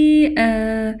خیلی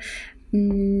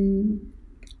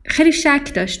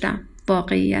شک داشتم.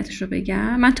 واقعیتش رو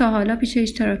بگم، من تا حالا پیش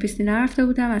هیچ تراپیستی نرفته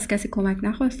بودم، از کسی کمک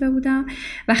نخواسته بودم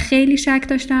و خیلی شک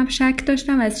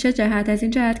داشتم. از چه جهت؟ از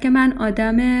این جهت که من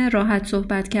آدم راحت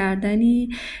صحبت کردنی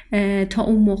تا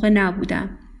اون موقع نبودم.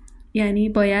 یعنی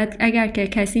باید اگر که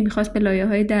کسی میخواست به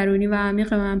لایه‌های درونی و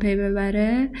عمیق من پی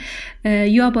ببره،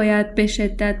 یا باید به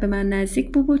شدت به من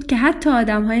نزدیک بود که حتی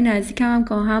آدم‌های نزدیکم هم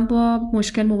گاهن با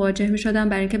مشکل مواجه می‌شدن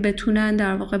برای اینکه بتونن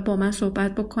در واقع با من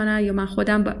صحبت بکنن یا من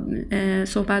خودم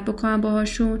صحبت بکنم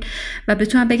باهاشون و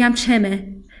بتونم بگم چمه.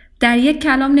 در یک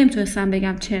کلام نمیتونستم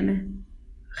بگم چمه،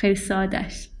 خیلی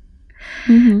سادهش.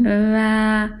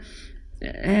 و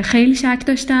خیلی شک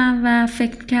داشتم و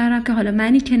فکر کردم که حالا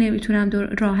منی که نمیتونم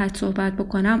راحت صحبت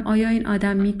بکنم، آیا این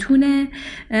آدم میتونه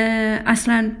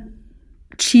اصلا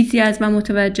چیزی از من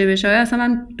متوجه بشه؟ آیا اصلا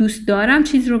من دوست دارم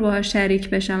چیز رو باهاش شریک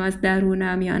بشم از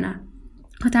درونم یا نه؟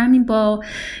 خاطر همین با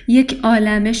یک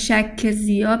عالم شک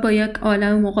زیاد، با یک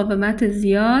عالم مقاومت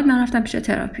زیاد، من رفتم پیش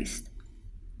تراپیست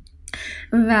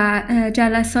و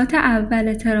جلسات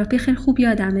اول تراپی خیلی خوب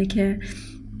یادمه که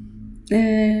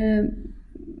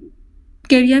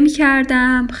گریه می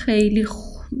کردم، خیلی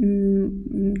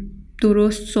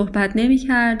درست صحبت نمی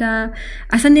کردم،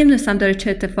 اصلا نمیدونستم داره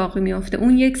چه اتفاقی می افته.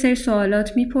 اون یک سری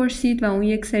سوالات می پرسید و اون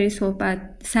یک سری صحبت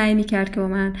سعی می کرد که با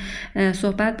من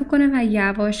صحبت بکنه و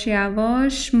یواش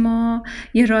یواش ما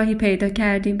یه راهی پیدا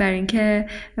کردیم برای اینکه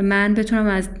من بتونم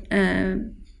از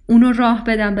اونو راه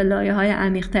بدم به لایه‌های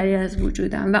عمیق‌تری از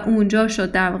وجودم و اونجا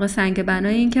شد در واقع سنگ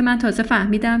بنای این که من تازه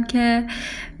فهمیدم که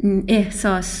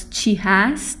احساس چی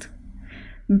هست،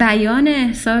 بیان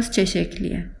احساس چه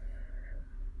شکلیه.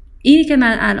 اینی که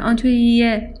من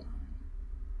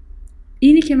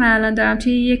الان دارم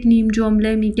توی یک نیم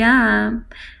جمله میگم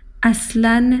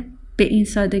اصلاً به این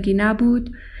سادگی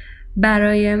نبود.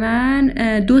 برای من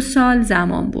 2 سال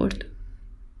زمان برد.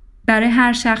 برای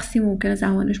هر شخصی ممکنه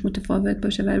زمانش متفاوت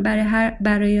باشه، ولی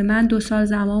برای من 2 سال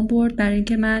زمان برد برای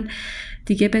اینکه من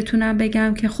دیگه بتونم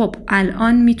بگم که خب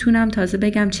الان میتونم تازه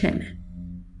بگم چمه.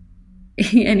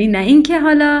 یعنی نه اینکه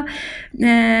حالا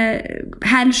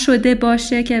حل شده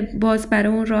باشه که باز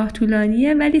برای اون راه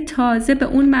طولانیه، ولی تازه به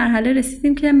اون مرحله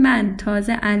رسیدیم که من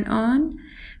تازه الان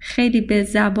خیلی به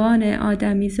زبان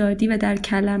آدمی زادی و در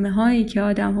کلمه هایی که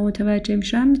آدم ها متوجه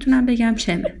میشن میتونم بگم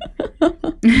چمه.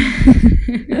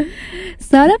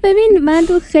 سارا ببین، من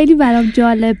رو خیلی برام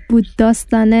جالب بود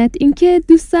داستانت، اینکه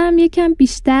دوست دارم یکم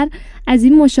بیشتر از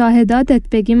این مشاهداتت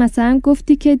بگی. مثلا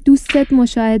گفتی که دوستت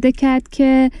مشاهده کرد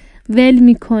که ول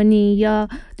میکنی، یا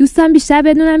دوستم بیشتر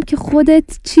بدونم که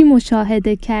خودت چی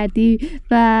مشاهده کردی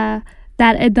و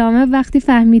در ادامه وقتی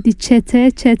فهمیدی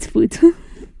چت بود.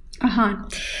 آهان،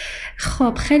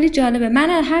 خب خیلی جالبه. من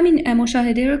همین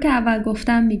مشاهده رو که اول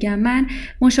گفتم میگم. من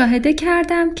مشاهده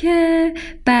کردم که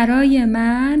برای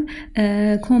من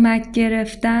کمک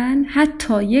گرفتن،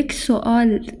 حتی یک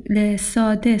سوال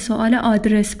ساده، سوال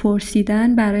آدرس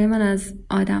پرسیدن، برای من از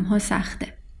آدم ها سخته.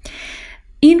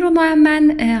 این رو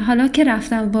من حالا که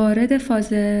رفتم وارد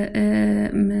فاز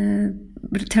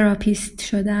تراپیست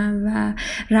شدم و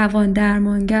روان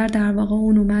درمانگر در واقع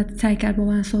اون اومد سعی کرد با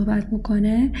من صحبت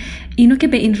بکنه، اینو که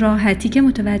به این راحتی که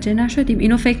متوجه نشدیم.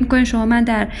 اینو فکر میکنین شما من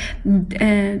در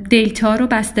دیتا رو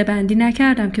بسته بندی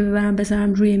نکردم که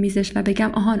بذارم روی میزش و بگم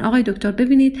آهان آقای دکتر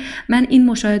ببینید من این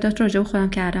مشاهدات راجع به خودم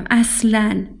کردم.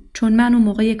 اصلاً، چون من اون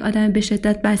موقع یک آدم به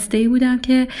شدت بسته‌ای بودم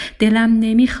که دلم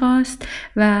نمیخواست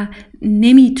و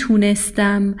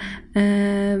نمیتونستم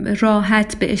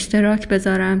راحت به اشتراک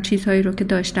بذارم چیزهایی رو که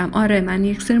داشتم. آره من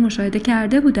یک سری مشاهده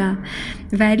کرده بودم،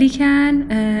 ولی کن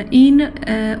این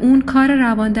اون کار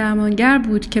روان درمانگر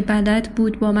بود که بلد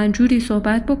بود با من جوری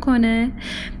صحبت بکنه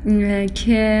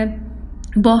که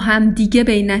با هم دیگه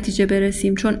به این نتیجه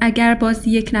برسیم. چون اگر باز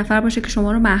یک نفر باشه که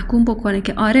شما رو محکوم بکنه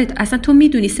که آره اصلا تو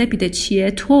میدونی سپیده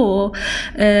چیه، تو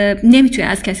نمیتونی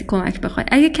از کسی کمک بخوای،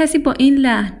 اگه کسی با این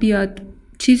لحن بیاد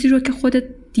چیزی رو که خودت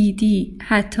دیدی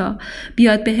حتی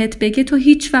بیاد بهت بگه، تو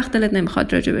هیچ وقت دلت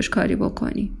نمیخواد راجبش کاری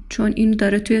بکنی، چون این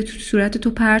داره توی صورت تو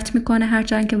پرت میکنه،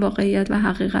 هرچند که واقعیت و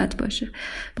حقیقت باشه.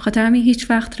 به خاطر همین هیچ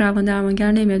وقت روان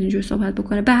درمانگر نمیاد اینجور صحبت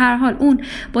بکنه. به هر حال اون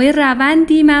با یه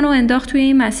روندی منو انداخت توی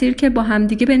این مسیر که با هم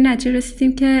دیگه به نتیجه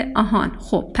رسیدیم که آهان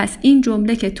خب پس این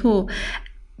جمله که تو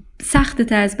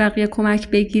سختت از بقیه کمک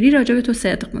بگیری راجب تو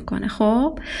صدق میکنه.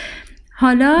 خب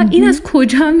حالا این از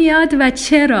کجا میاد و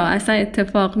چرا اصلا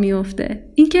اتفاق میفته؟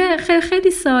 این که خیلی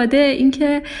خیلی ساده، این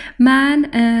که من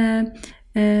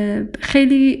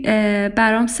خیلی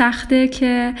برام سخته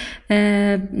که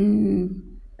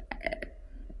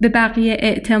به بقیه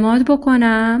اعتماد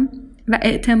بکنم و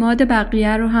اعتماد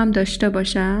بقیه رو هم داشته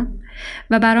باشم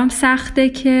و برام سخته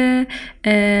که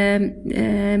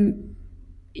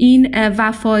این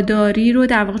وفاداری رو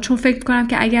در واقع، چون فکر کنم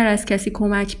که اگر از کسی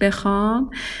کمک بخوام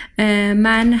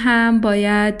من هم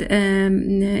باید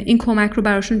این کمک رو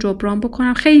براشون جبران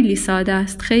بکنم. خیلی ساده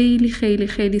است، خیلی خیلی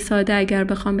خیلی ساده اگر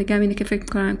بخوام بگم اینه که فکر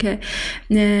کنم که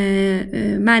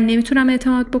من نمیتونم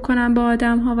اعتماد بکنم به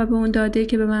آدم ها و به اون داده‌ای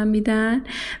که به من میدن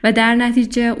و در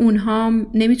نتیجه اونها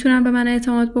نمیتونن به من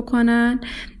اعتماد بکنن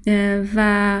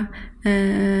و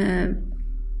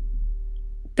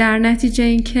در نتیجه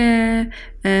این که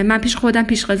من پیش خودم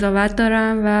پیش قضاوت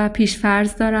دارم و پیش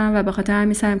فرض دارم و به خاطر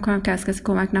همین سعی می‌کنم که از کسی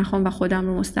کمک نخوام و خودم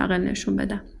رو مستقل نشون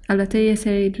بدم. البته یه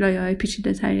سری لایه‌های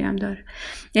پیچیده‌تری هم داره.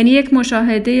 یعنی یک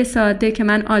مشاهده ساده که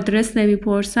من آدرس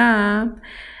نمیپرسم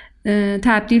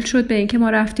تبدیل شد به این که ما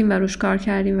رفتیم و روش کار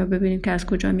کردیم و ببینیم که از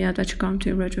کجا میاد و چیکار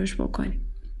می‌تونیم راجعش بکنیم.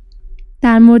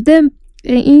 در مورد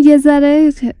این یه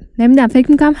ذره نمیدونم،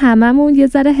 فکر می‌کنم هممون یه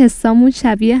ذره حسامون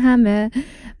شبیه همه.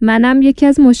 منم یکی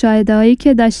از مشاهده هایی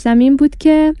که داشتم این بود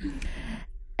که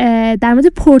در مورد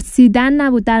پرسیدن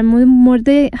نبود، در مورد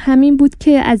همین بود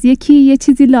که از یکی یه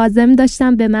چیزی لازم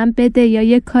داشتم به من بده یا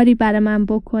یه کاری برای من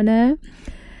بکنه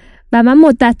و من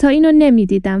مدت‌ها اینو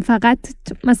نمیدیدم، فقط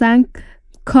مثلا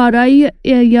کارایی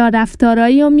یا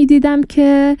رفتارایی رو میدیدم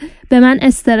که به من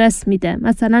استرس میده.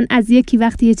 مثلا از یکی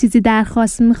وقتی یه چیزی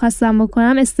درخواست میخواستم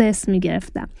بکنم استرس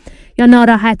میگرفتم یا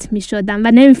ناراحت میشدم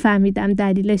و نمیفهمیدم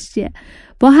دلیلش چیه.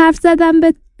 با حرف زدم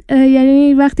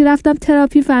یعنی وقتی رفتم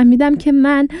تراپی فهمیدم که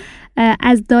من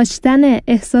از داشتن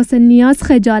احساس نیاز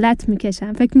خجالت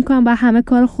میکشم. فکر میکنم با همه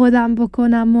کار خودم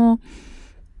بکنم و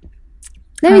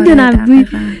نمیدونم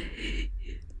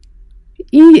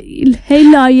این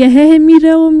هی لایحه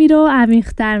میره و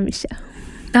عمیق‌تر میشه.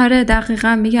 آره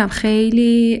دقیقا میگم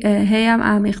خیلی هی هم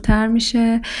عمیق‌تر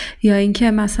میشه، یا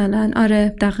اینکه مثلا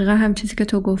آره دقیقا هم چیزی که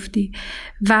تو گفتی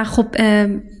و خب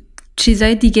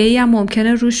چیزای دیگه ای هم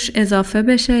ممکنه روش اضافه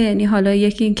بشه. یعنی حالا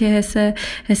یکی این که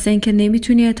حس این که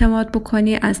نمیتونی اعتماد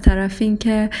بکنی، از طرف این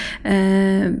که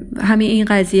همین این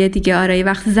قضیه دیگه آره یه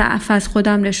وقت ضعف از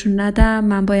خودم نشون ندم،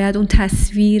 من باید اون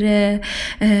تصویر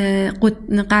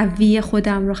قوی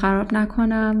خودم رو خراب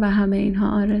نکنم و همه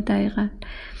اینها. آره دقیقا.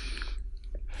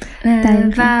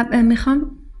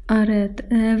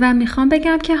 و میخوام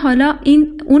بگم که حالا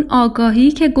اون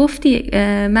آگاهی که گفتی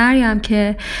مریم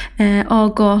که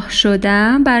آگاه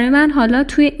شدم، برای من حالا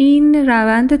توی این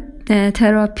روند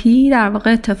تراپی در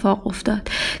واقع اتفاق افتاد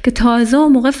که تازه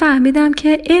اون موقع فهمیدم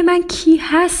که من کی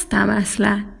هستم،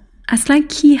 اصلا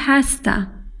کی هستم.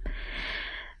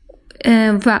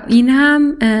 و این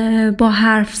هم با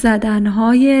حرف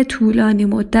زدن‌های طولانی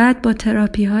مدت، با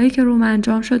تراپی‌هایی که روم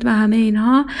انجام شد و همه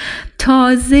اینها،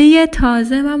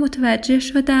 تازه من متوجه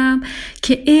شدم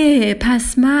که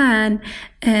پس من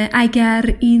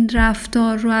اگر این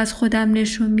رفتار رو از خودم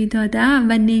نشون میدادم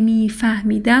و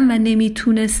نمیفهمیدم و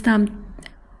نمیتونستم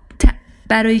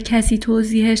برای کسی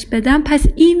توضیحش بدم، پس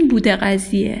این بوده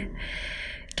قضیه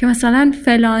که مثلا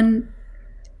فلان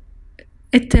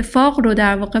اتفاق رو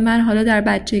در واقع من حالا در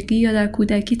بچگی یا در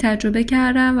کودکی تجربه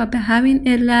کردم و به همین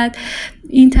علت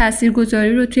این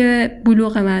تاثیرگذاری رو توی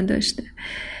بلوغ من داشته.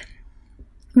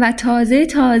 و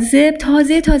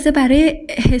تازه برای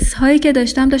حس‌هایی که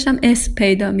داشتم اسم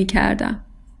پیدا می‌کردم.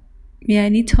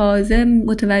 یعنی تازه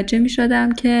متوجه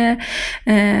می‌شدم که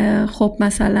خب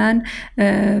مثلا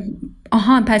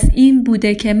پس این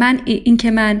بوده که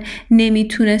من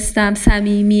نمیتونستم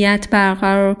صمیمیت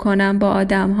برقرار کنم با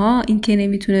آدم‌ها، این که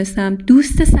نمیتونستم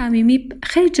دوست صمیمی.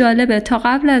 خیلی جالبه، تا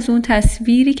قبل از اون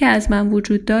تصویری که از من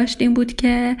وجود داشت این بود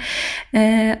که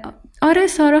آره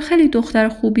سارا خیلی دختر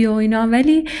خوبی و اینا،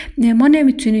 ولی ما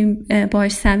نمیتونیم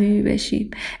باهاش صمیمی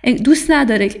بشیم، دوست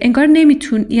نداره، انگار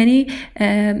نمیتون. یعنی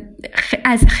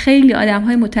از خیلی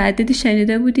آدم‌های متعددی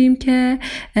شنیده بودیم که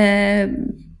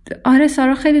آره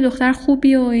سارا خیلی دختر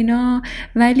خوبی و اینا،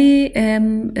 ولی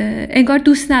انگار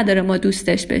دوست نداره ما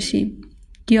دوستش بشیم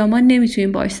یا ما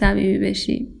نمیتونیم باهاش صمیمی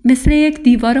بشیم. مثل یک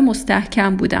دیوار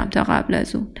مستحکم بودم تا قبل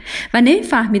از اون و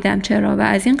نمیفهمیدم چرا و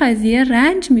از این قضیه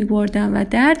رنج میبردم و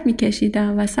درد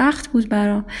میکشیدم و سخت بود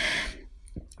برام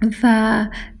و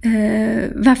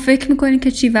فکر میکنین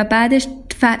که چی. و بعدش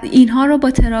اینها رو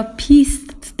با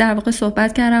تراپیست در واقع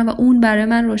صحبت کردم و اون برای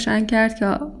من روشن کرد که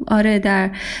آره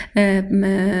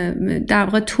در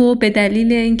واقع تو به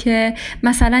دلیل اینکه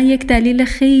مثلا یک دلیل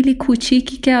خیلی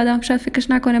کوچیکی که آدم شاید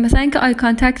فکرش نکنه، مثلا اینکه آی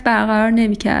کانتکت برقرار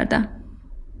نمی‌کردم،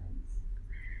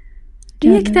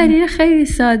 یک دلیل خیلی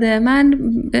ساده، من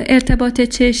ارتباط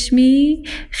چشمی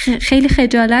خیلی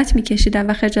خجالت میکشیدم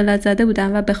و خجالت زده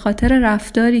بودم و به خاطر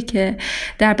رفتاری که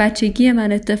در بچگی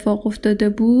من اتفاق افتاده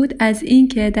بود از این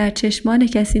که در چشمان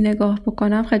کسی نگاه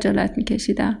بکنم خجالت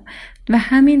میکشیدم و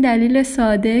همین دلیل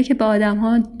ساده که به آدم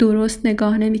ها درست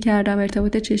نگاه نمی کردم،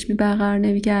 ارتباط چشمی برقرار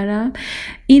نمی کردم،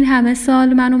 این همه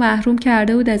سال منو محروم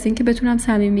کرده بود از این که بتونم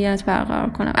صمیمیت برقرار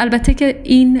کنم. البته که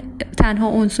این تنها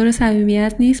عنصر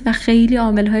صمیمیت نیست و خیلی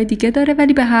عامل‌های دیگه داره،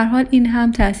 ولی به هر حال این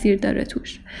هم تأثیر داره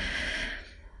توش،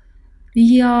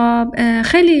 یا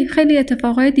خیلی خیلی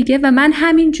اتفاقای دیگه. و من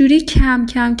همین جوری کم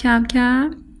کم کم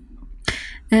کم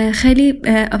خیلی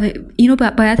اینو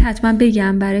باید حتما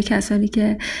بگم برای کسانی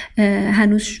که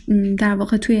هنوز در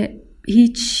واقع توی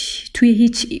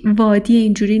هیچ وادی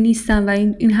اینجوری نیستن و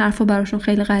این حرفا براشون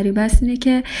خیلی غریبه است، اینه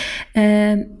که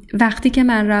وقتی که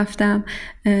من رفتم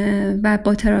و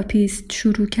با تراپیست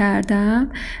شروع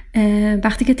کردم،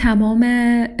 وقتی که تمام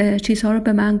چیزها رو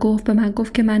به من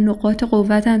گفت که من نقاط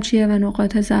قوتم چیه و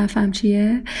نقاط ضعفم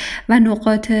چیه و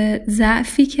نقاط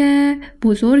ضعفی که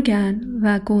بزرگن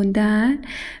و گندن،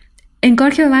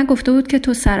 انگار که به من گفته بود که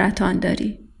تو سرطان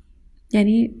داری.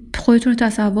 یعنی خودتون رو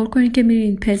تصور کنید که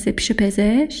میرین پیش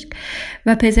پزشک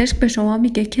و پزشک به شما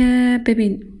میگه که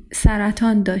ببین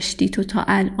سرطان داشتی تو تا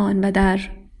الان و در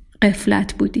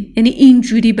غفلت بودی. یعنی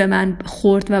اینجوری به من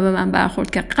خورد و به من برخورد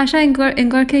کرد، قشنگ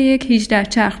انگار که یک 18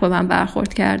 چرخ به من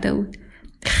برخورد کرده بود.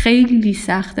 خیلی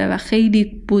سخته و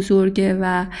خیلی بزرگه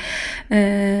و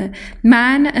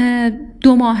من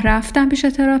 2 ماه رفتم پیش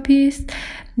تراپیست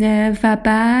و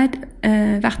بعد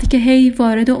وقتی که هی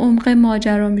وارد عمق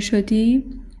ماجرا می شدی،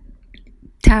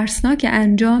 ترسناک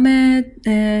انجام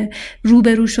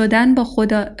روبرو شدن با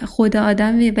خود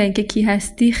آدم و اینکه کی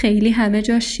هستی خیلی همه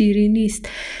جا شیرین نیست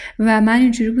و من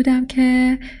اینجوری بودم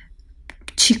که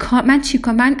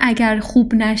من اگر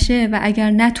خوب نشه و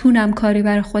اگر نتونم کاری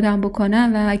برای خودم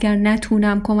بکنم و اگر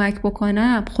نتونم کمک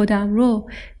بکنم خودم رو،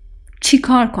 چی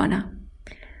کار کنم؟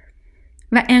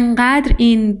 و انقدر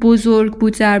این بزرگ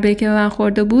بود ضربه که به من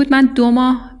خورده بود، من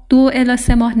 2 الی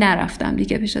 3 ماه نرفتم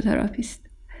دیگه پیش تراپیست،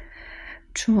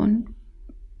 چون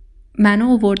منو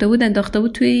آورده بود انداخته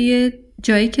بود توی یه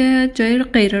جایی که جای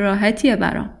غیر راحتیه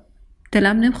برام،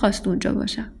 دلم نمیخواست اونجا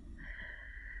باشم،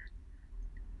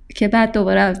 که بعد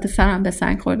دوباره سرم به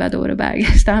سنگ خورد و دوباره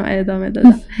برگشتم ادامه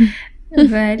دادم.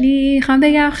 ولی خواهم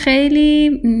بگم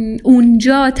خیلی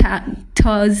اونجا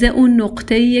تازه اون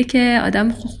نقطه‌ایه که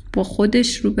آدم با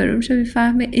خودش روبرو میشه،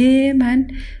 میفهمه من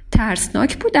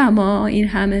ترسناک بودم این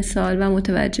همه سال و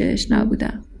متوجهش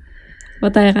نبودم. و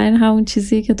دقیقا این همون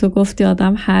چیزیه که تو گفتی،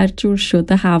 آدم هر جور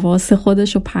شده حواس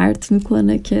خودش رو پرت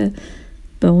میکنه که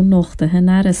به اون نقطه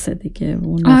نرسه دیگه.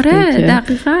 آره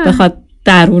دقیقا بخواد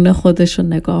درون خودش رو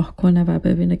نگاه کنه و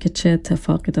ببینه که چه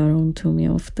اتفاقی داره اون تو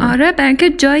میفته. آره، برای اینکه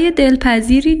جای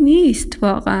دلپذیری نیست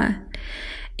واقعا.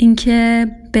 اینکه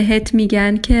بهت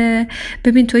میگن که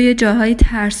ببین تو یه جاهایی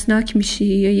ترسناک میشی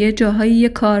یا یه جاهایی یه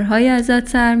کارهایی ازت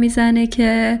سر میزنه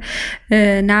که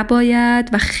نباید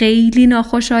و خیلی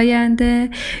ناخوشاینده،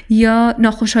 یا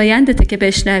ناخوشایندته که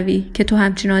بشنوی که تو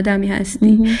همچین آدمی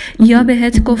هستی، یا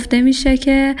بهت گفته میشه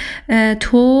که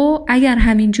تو اگر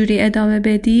همینجوری ادامه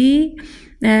بدی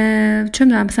چه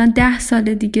میدونم مثلا 10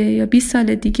 سال دیگه یا 20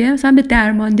 سال دیگه مثلا به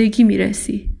درماندگی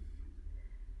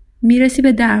میرسی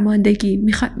به درماندگی.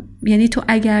 یعنی تو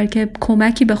اگر که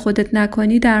کمکی به خودت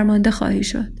نکنی درمانده خواهی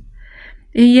شد.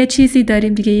 یه چیزی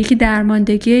داریم دیگه، یکی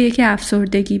درماندگی، یکی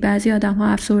افسردگی. بعضی آدم ها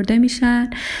افسرده میشن،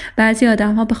 بعضی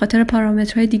آدم ها به خاطر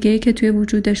پارامترهای دیگه‌ای که توی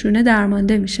وجودشونه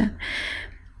درمانده میشن.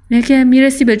 یعنی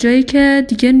میرسی به جایی که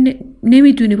دیگه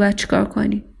نمیدونی باید چیکار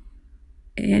کنی،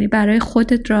 یعنی برای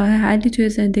خودت راه حلی توی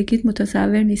زندگیت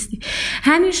متصور نیستی.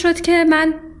 همین شد که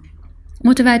من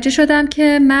متوجه شدم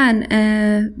که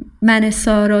من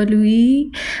سارا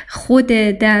لویی خود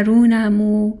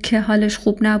درونمو که حالش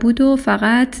خوب نبود و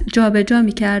فقط جابجا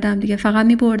می‌کردم دیگه، فقط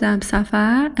می‌بردم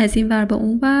سفر از این ور به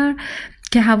اون ور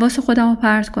که حواس خودمو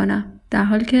پرت کنم، در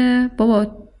حالی که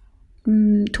بابا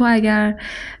تو اگر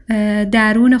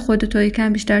درون خودتو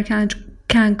یکم بیشتر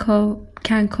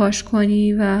کنکاش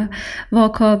کنی و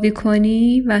واکاوی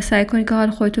کنی و سعی کنی که حال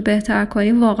خودتو بهتر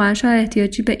کنی، واقعا شاید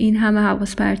احتیاجی به این همه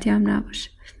حواس پرتی هم نباشه.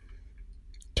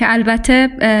 که البته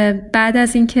بعد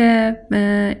از اینکه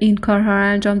این کارها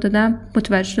رو انجام دادم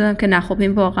متوجه شدم که نه، خب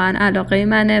این واقعا علاقه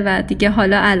منه و دیگه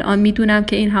حالا الان میدونم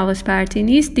که این حواس پرتی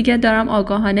نیست، دیگه دارم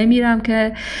آگاهانه میرم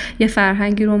که یه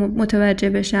فرهنگی رو متوجه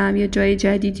بشم، یه جای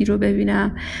جدیدی رو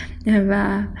ببینم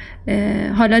و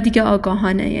حالا دیگه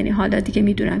آگاهانه، یعنی حالا دیگه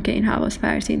میدونم که این حواس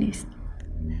پرتی نیست.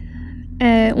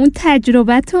 اون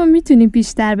تجربت رو میتونی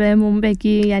بیشتر بهمون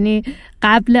بگی؟ یعنی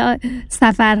قبل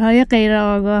سفرهای غیر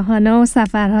آگاهانه و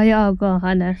سفرهای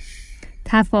آگاهانه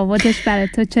تفاوتش برای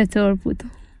تو چطور بود؟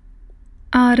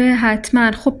 آره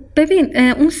حتما. خب ببین،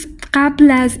 اون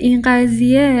قبل از این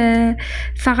قضیه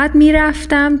فقط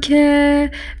میرفتم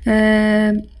که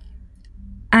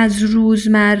از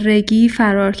روزمرگی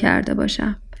فرار کرده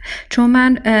باشم، چون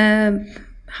من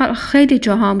خیلی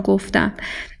جاها هم گفتم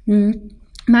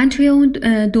من توی اون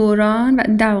دوران و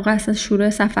در واقع اصلا شروع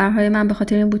سفرهای من به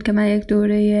خاطر این بود که من یک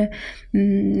دوره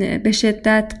به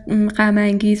شدت غم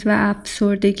انگیز و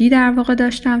افسردگی در واقع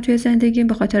داشتم توی زندگیم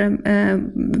به خاطر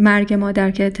مرگ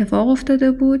مادر که اتفاق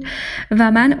افتاده بود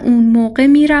و من اون موقع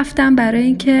میرفتم برای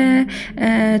اینکه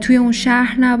توی اون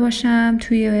شهر نباشم،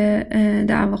 توی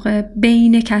در واقع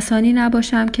بین کسانی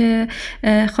نباشم که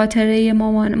خاطره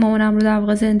مامانم رو در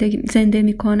واقع زنده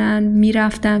میکنن.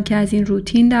 میرفتم که از این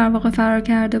روتین در واقع فرار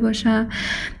کرده باشم،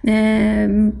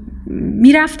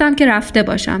 میرفتم که رفته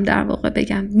باشم، در واقع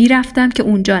بگم میرفتم که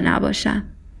اونجا نباشم،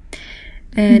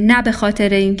 نه به خاطر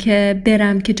اینکه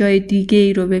برم که جای دیگه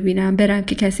ای رو ببینم، برم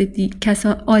که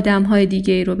آدم های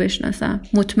دیگه ای رو بشناسم.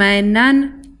 مطمئناً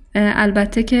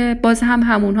البته که باز هم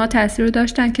همونها تأثیر رو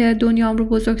داشتن که دنیام رو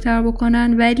بزرگتر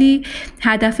بکنن، ولی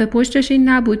هدف پشتش این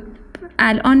نبود.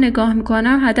 الان نگاه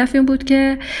میکنم هدف این بود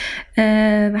که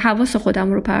حواس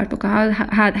خودم رو پرت بکنم،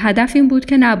 هدف این بود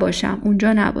که نباشم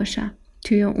اونجا، نباشم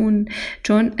توی اون،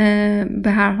 چون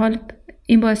به هر حال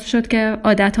این باعث شد که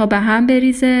عادتها به هم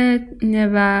بریزه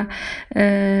و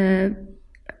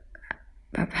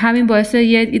همین باعث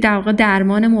یه در واقع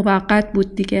درمان موقت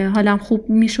بود دیگه. حالم خوب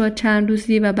میشد چند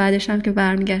روزی و بعدش هم که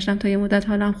برمیگشتم تا یه مدت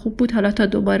حالم خوب بود، حالا تا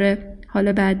دوباره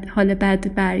حال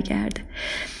بد برگرده.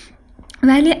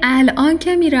 ولی الان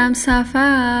که میرم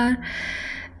سفر،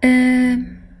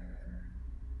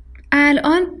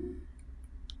 الان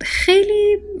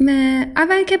خیلی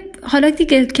اول که حالا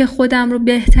دیگه که خودم رو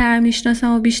بهتر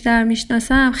میشناسم و بیشتر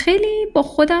میشناسم، خیلی با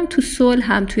خودم تو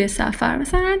صلح هم توی سفر.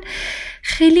 مثلا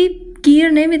خیلی گیر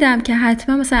نمیدم که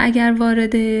حتما مثلا اگر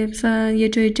وارد مثلا یه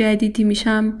جای جدیدی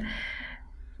میشم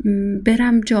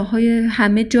برم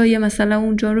همه جای مثلا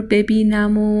اونجا رو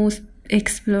ببینم و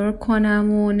اکسپلور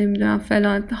کنم و نمیدونم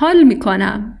فلان. حال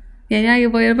میکنم، یعنی اگه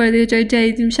وارد یه جای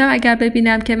جدیدی میشم، اگر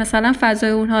ببینم که مثلا فضای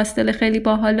اون هاستل خیلی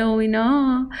باحاله و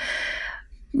اینا،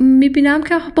 میبینم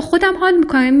که با خودم حال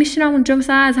میکنم، میشینم اونجا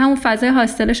مثلا از همون فضای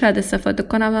هاستل شاید استفاده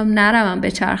کنم، هم نروم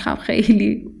بچرخم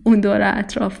خیلی اون دور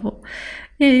اطرافو.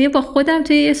 یعنی با خودم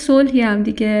توی یه صلحی هم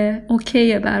دیگه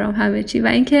اوکیه برام همه چی. و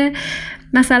اینکه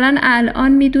مثلا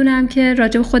الان میدونم که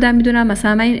راجع به خودم میدونم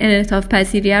مثلا من این انعطاف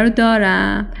پذیریه رو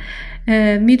دارم،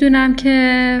 میدونم که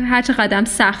هر چه قدم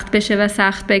سخت بشه و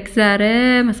سخت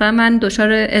بگذره مثلا من دچار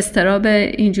اضطراب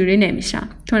اینجوری نمیشم،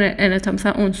 چون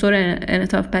مثلا عنصر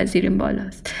انعطاف پذیریم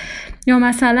بالاست. یا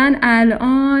مثلا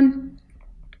الان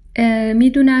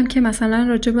میدونم که مثلا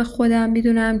راجع به خودم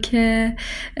میدونم که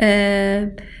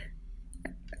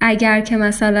اگر که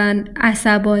مثلا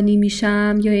عصبانی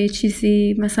میشم یا یه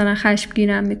چیزی مثلا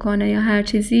خشمگینم میکنه یا هر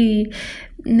چیزی،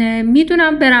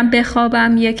 میدونم برم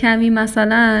بخوابم یه کمی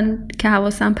مثلا که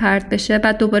حواسم پرت بشه،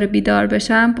 بعد دوباره بیدار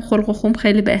بشم، خلق و خوم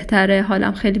خیلی بهتره،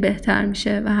 حالم خیلی بهتر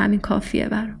میشه و همین کافیه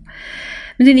برام.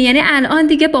 میدونی یعنی الان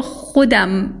دیگه با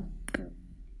خودم،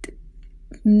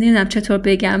 نمیدونم چطور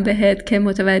بگم بهت که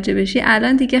متوجه بشی،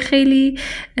 الان دیگه خیلی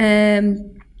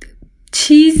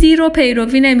چیزی رو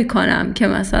پیروی نمی کنم که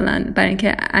مثلا برای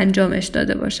اینکه انجامش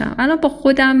داده باشم. الان با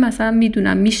خودم مثلا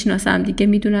میدونم، میشناسم دیگه،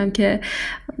 میدونم که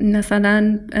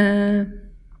مثلا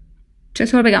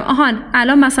چطور بگم،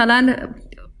 الان مثلا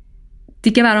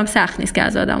دیگه برام سخت نیست که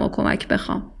از آدم کمک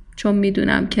بخوام، چون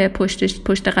میدونم که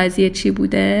پشت قضیه چی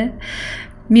بوده،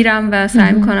 میرم و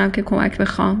سعی میکنم که کمک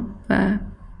بخوام و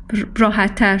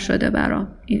راحت تر شده برام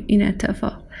این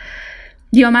اتفاق.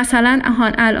 یا مثلا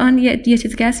الان یه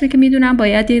چیزی که هست که میدونم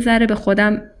باید یه ذره به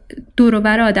خودم دور و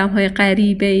بر آدم‌های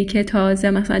غریبه‌ای که تازه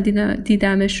مثلا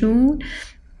دیدمشون،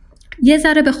 یه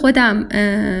ذره به خودم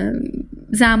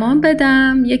زمان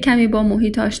بدم، یه کمی با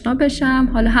محیط آشنا بشم.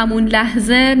 حالا همون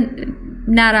لحظه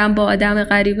نرم با آدم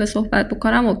غریبه صحبت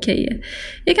بکنم، اوکیه.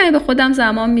 یه کمی به خودم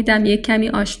زمان میدم، یه کمی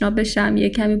آشنا بشم، یه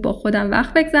کمی با خودم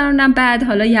وقت بگذرونم، بعد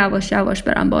حالا یواش یواش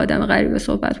برم با آدم غریبه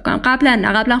صحبت بکنم.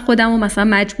 قبلا خودم رو مثلا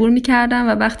مجبور میکردم و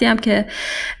وقتی هم که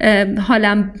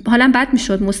حالم بد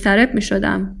میشد، مضطرب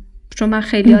میشدم، چون من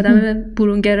خیلی آدم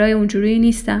برونگرای اونجوری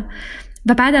نیستم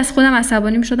و بعد از خودم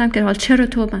عصبانی میشدم که حال چرا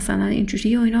تو مثلا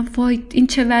اینجوری و اینا، وای این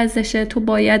چه وضعشه، تو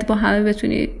باید با همه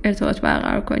بتونی ارتباط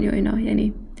برقرار کنی و اینا.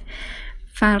 یعنی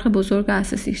فرق بزرگ و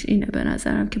اساسیش اینه به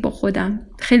نظرم که با خودم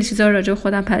خیلی چیزا رو راجع به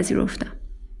خودم پذیرفتم.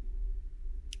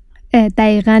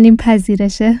 دقیقاً این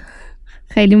پذیرشه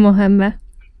خیلی مهمه.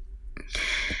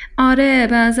 آره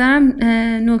به نظرم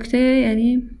نکته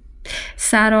یعنی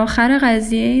سرآخر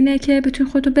قضیه اینه که بتونی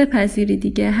خودتو بپذیری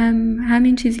دیگه،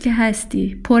 همین چیزی که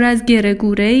هستی، پر از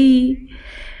گره‌گوره‌ای.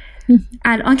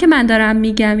 الان که من دارم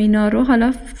میگم اینا رو،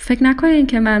 حالا فکر نکنین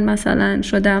که من مثلا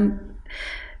شدم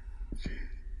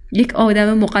یک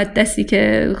آدم مقدسی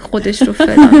که خودش رو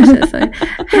فلان میشه.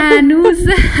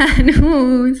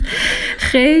 هنوز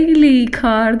خیلی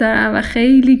کار دارم و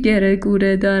خیلی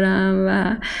گره‌گوره دارم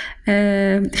و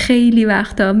خیلی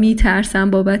وقتا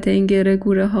میترسم بابت این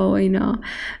گره‌گوره ها و اینا،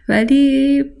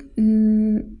 ولی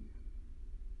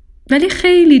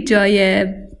خیلی جای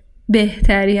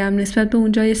بهتری هم نسبت به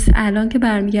اون جای الان که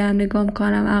برمیگردم نگاه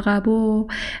میکنم عقب و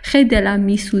خیلی دلم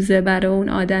میسوزه برای اون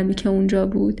آدمی که اونجا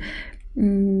بود،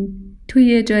 توی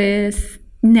یه جای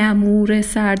نمور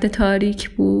سرد تاریک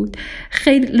بود.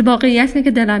 خیلی واقعیت اینه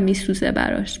که دلم میسوزه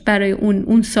براش، برای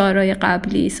اون سارای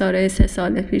قبلی، سارای 3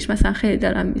 سال پیش مثلا خیلی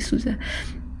دلم میسوزه.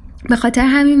 به خاطر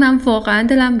همین من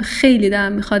واقعا خیلی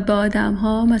دلم میخواد با آدم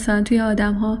ها، مثلا توی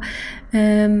آدم ها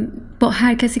با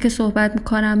هر کسی که صحبت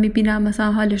میکنم میبینم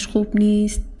مثلا حالش خوب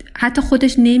نیست، حتی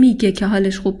خودش نمیگه که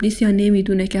حالش خوب نیست یا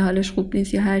نمیدونه که حالش خوب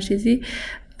نیست یا هر چیزی،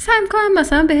 سعی میکنم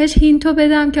مثلا بهش هینتو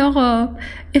بدم که آقا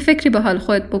یه فکری به حال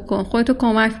خودت بکن، خودتو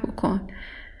کمک بکن.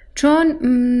 چون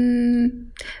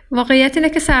واقعیت اینه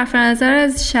که صرف نظر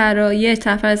از شرایط،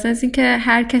 صرف نظر از این که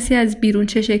هر کسی از بیرون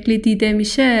چه شکلی دیده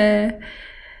میشه،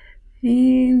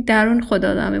 این درون خود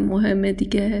آدم مهمه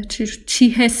دیگه. چی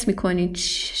حس میکنی،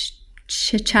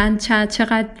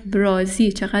 چقدر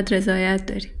راضی، چقدر رضایت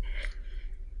داری.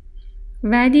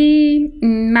 ولی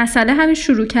مسئله همین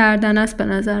شروع کردن است به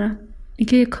نظرم،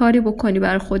 اینکه یه کاری بکنی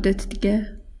برای خودت دیگه.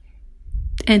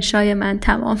 انشای من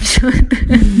تمام شد.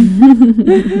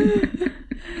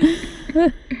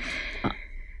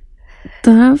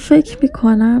 دارم فکر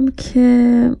میکنم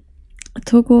که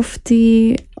تو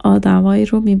گفتی آدمایی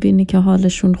رو میبینی که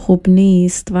حالشون خوب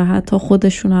نیست و حتی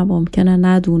خودشون هم ممکنه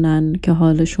ندونن که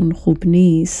حالشون خوب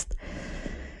نیست،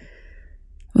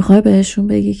 میخوای بهشون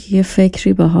بگی که یه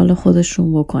فکری به حال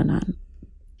خودشون بکنن.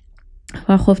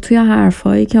 و خب توی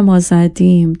حرفایی که ما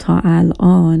زدیم تا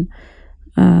الان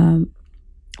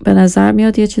به نظر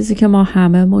میاد یه چیزی که ما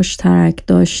همه مشترک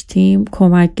داشتیم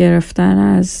کمک گرفتن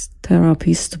از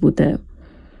تراپیست بوده.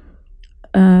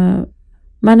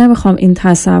 من نمیخوام این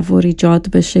تصور ایجاد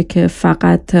بشه که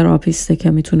فقط تراپیسته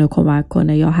که میتونه کمک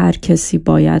کنه یا هر کسی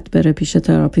باید بره پیش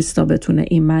تراپیست تا بتونه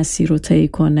این مسیر رو طی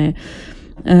کنه.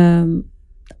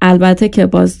 البته که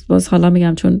باز حالا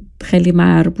میگم چون خیلی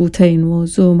مربوطه این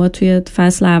موضوع، ما توی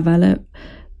فصل اول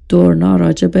درنا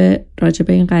راجب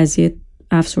این قضیه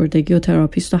افسردگی و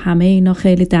تراپیست و همه اینا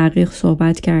خیلی دقیق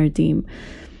صحبت کردیم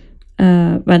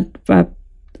و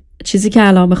چیزی که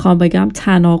الان میخوام بگم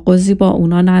تناقضی با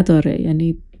اونا نداره.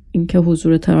 یعنی اینکه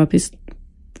حضور تراپیست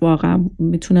واقعا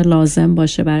میتونه لازم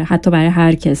باشه حتی برای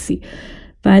هر کسی،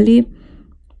 ولی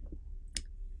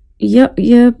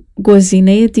یه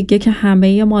گزینه دیگه که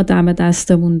همه ما دم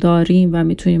دستمون داریم و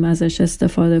میتونیم ازش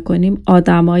استفاده کنیم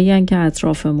آدمایی هن که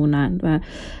اطرافمونن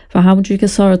و همونجوری که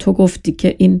سارا تو گفتی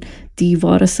که این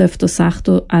دیوار سفت و سخت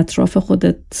و اطراف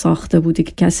خودت ساخته بودی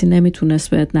که کسی نمیتونست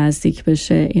بهت نزدیک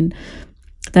بشه، این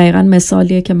دقیقاً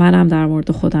مثالیه که منم در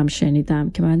مورد خودم شنیدم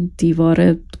که من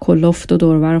دیوار کلفت و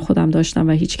دور و بر خودم داشتم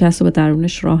و هیچ کس رو به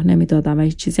درونش راه نمیدادم و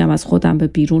هیچ چیزی هم از خودم به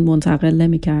بیرون منتقل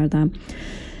نمیکردم.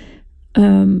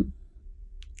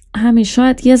 همین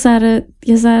شاید یه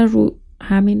ذره رو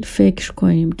همین فکر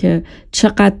کنیم که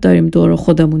چقدر داریم دور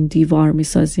خودمون دیوار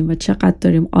میسازیم و چقدر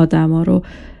داریم آدما رو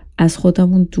از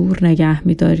خودمون دور نگه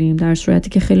میداریم، در صورتی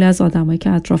که خیلی از آدمایی که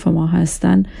اطراف ما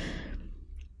هستن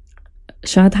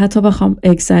شاید حتی بخوام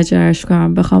اگزاجرش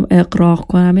کنم، بخوام اغراق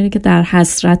کنم، اینه که در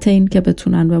حسرت این که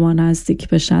بتونن به ما نزدیک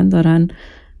بشن دارن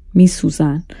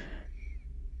میسوزن.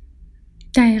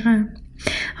 دقیقا.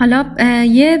 حالا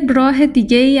یه راه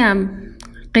دیگه ای هم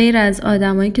غیر از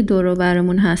آدمایی که دور و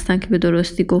برمون هستن که به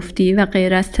درستی گفتی و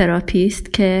غیر از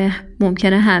تراپیست که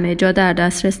ممکنه همه جا در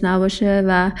دسترس نباشه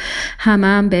و همه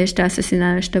هم بهش دسترسی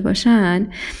نداشته باشن،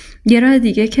 یه راه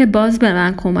دیگه که باز به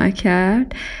من کمک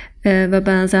کرد و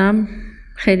به نظرم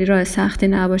خیلی راه سختی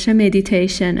نباشه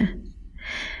مدیتیشنه.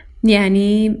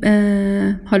 یعنی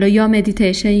حالا یا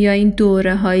مدیتیشن یا این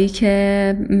دوره هایی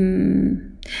که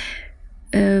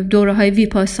دوره های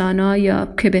ویپاسانا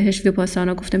یا که بهش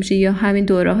ویپاسانا گفته میشه، یا همین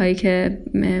دوره هایی که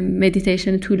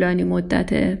مدیتیشن طولانی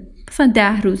مدته، مثلا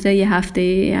 10 روزه، یه هفته،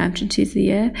 یه همچین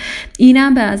چیزیه.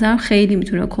 اینم به نظرم خیلی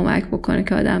میتونه کمک بکنه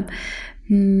که آدم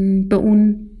به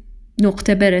اون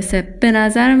نقطه برسه. به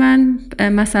نظر من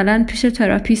مثلا پیش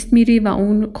تراپیست میری و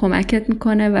اون کمکت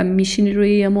میکنه و میشینی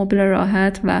روی یه مبل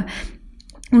راحت و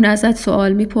اون ازت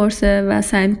سوال میپرسه و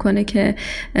سعی میکنه که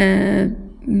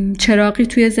چراغی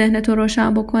توی ذهنت رو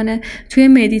روشن بکنه. توی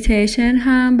مدیتیشن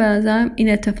هم به نظرم این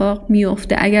اتفاق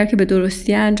میفته اگر که به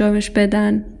درستی انجامش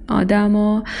بدن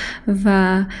آدما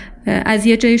و از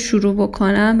یه جایی شروع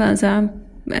بکنن. به نظرم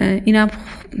اینم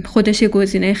خودش یه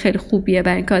گزینه خیلی خوبیه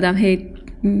برای اینکه آدم هی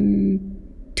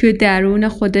توی درون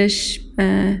خودش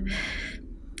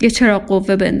یه چراغ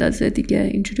قوه بندازه دیگه،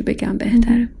 اینجوری بگم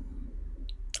بهتره.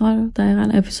 آره دقیقا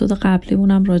اپیزود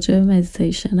قبلیمونم راجع به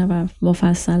مدیتیشنه و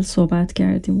مفصل صحبت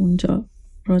کردیم اونجا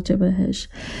راجع بهش.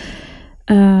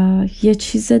 یه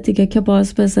چیز دیگه که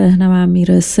باز به ذهن من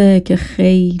میرسه که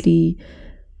خیلی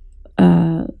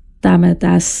دم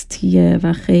دستیه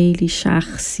و خیلی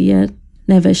شخصیه،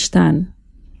 نوشتن.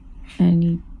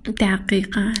 یعنی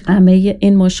دقیقاً همه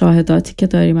این مشاهداتی که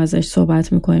داریم ازش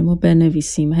صحبت میکنیم و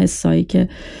بنویسیم، حسایی که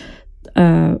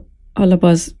حالا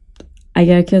باز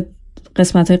اگر که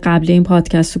قسمت‌های قبلی این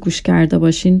پادکست رو گوش کرده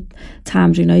باشین،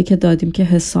 تمرینایی که دادیم که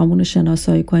حسامون رو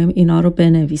شناسایی کنیم، اینا رو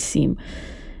بنویسیم.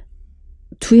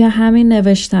 توی همین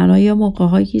نوشتن‌ها یه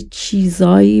موقع‌های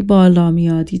چیزایی بالا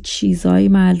میاد، چیزایی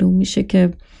معلوم میشه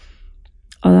که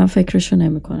آدم فکرشو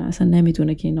نمی‌کنه، اصلا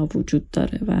نمیدونه که اینا وجود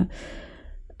داره و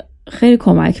خیلی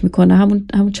کمک میکنه.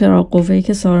 همون چراغ قوه‌ای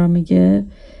که سارا میگه،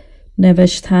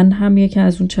 نوشتن هم یکی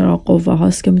از اون چراغ قوه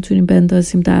هاست که میتونیم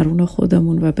بندازیم درون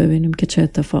خودمون و ببینیم که چه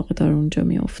اتفاقی داره اونجا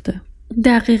میفته.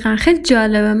 دقیقاً خیلی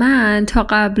جالبه. من تا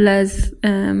قبل از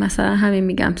مثلا همین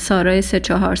میگم سارای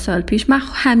 3-4 سال پیش، من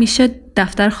همیشه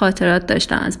دفتر خاطرات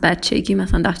داشتم از بچگی.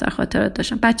 مثلا دفتر خاطرات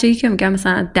داشتم بچگی که میگم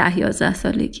مثلا 10-11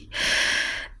 سالگی،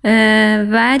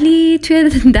 ولی توی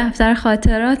دفتر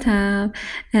خاطراتم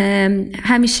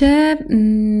همیشه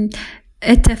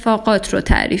اتفاقات رو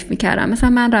تعریف میکردم. مثلا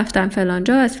من رفتم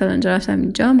فلانجا، از فلانجا رفتم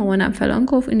اینجا، مامانم فلان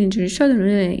گفت، این اینجوری شد،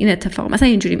 این اتفاق، مثلا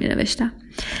اینجوری مینوشتم.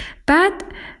 بعد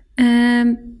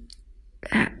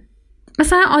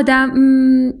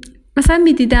مثلا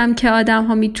میدیدم که آدم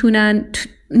ها میتونن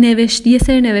یه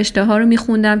سری نوشته ها رو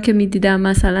میخوندم که میدیدم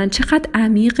مثلا چقدر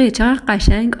عمیقه، چقدر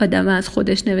قشنگ آدم از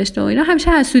خودش نوشته و اینا.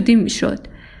 همیشه حسودی میشد.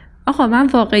 آقا من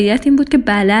واقعیت این بود که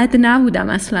بلد نبودم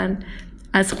اصلا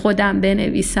از خودم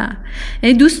بنویسم.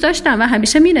 یعنی دوست داشتم و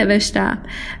همیشه می نوشتم،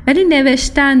 ولی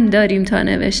نوشتن داریم تا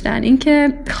نوشتن. این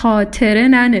که خاطره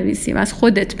ننویسیم، از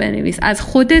خودت بنویس، از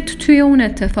خودت توی اون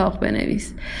اتفاق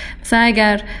بنویس. مثلا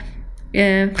اگر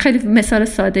خیلی مثال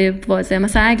ساده واضح،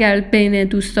 مثلا اگر بین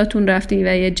دوستاتون رفتی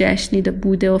و یه جشنی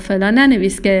بوده و فلان،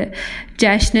 ننویس که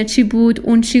جشن چی بود،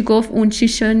 اون چی گفت، اون چی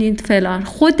شنید فلان.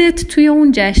 خودت توی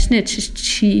اون جشن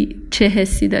چه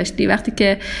حسی داشتی؟ وقتی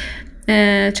که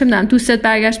چه میدونم دوستت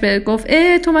برگشت به گفت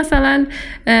تو مثلا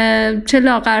چه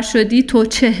لاغر شدی، تو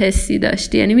چه حسی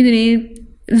داشتی؟ یعنی میدونی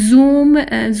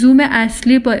زوم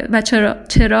اصلی و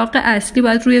چراغ اصلی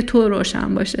باید روی تو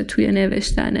روشن باشه توی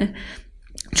نوشتنه.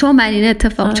 چون من این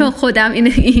اتفاق چون خودم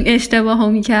این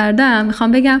اشتباهو میکردم،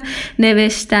 میخوام بگم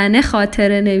نوشتن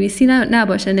خاطره نویسی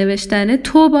نباشه، نوشتن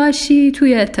تو باشی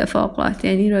توی اتفاقات،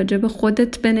 یعنی راجع به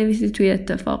خودت بنویسی توی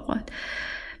اتفاقات.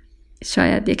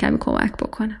 شاید یه کمی کمک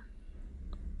بکنه.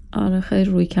 آره خیلی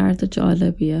روی کرده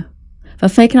جالبیه و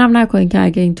فکرم نکنین که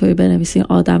اگه اینطوری بنویسین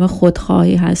آدم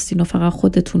خودخواهی هستین و فقط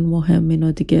خودتون مهمین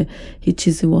و دیگه هیچ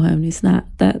چیزی مهم نیست. نه،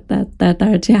 در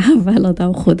درجه اول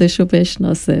آدم خودشو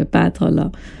بشناسه، بعد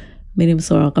حالا میریم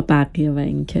سراغ بقیه و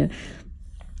اینکه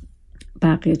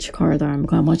بقیه چی کار دارن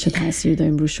میکنن، ما چه تأثیری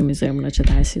داریم روشون میذاریم، اونا چه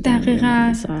تأثیری دارن.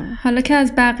 دقیقاً. حالا که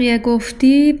از بقیه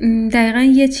گفتی، دقیقاً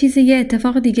یه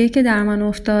اتفاق دیگه که در من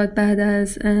افتاد بعد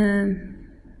از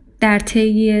در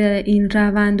طی این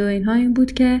روند و اینها این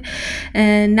بود که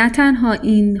نه تنها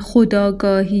این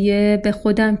خودآگاهیه به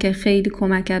خودم که خیلی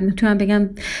کمک کرد، میتونم بگم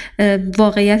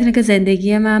واقعیت اینه که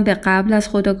زندگی من به قبل از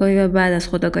خودآگاهی و بعد از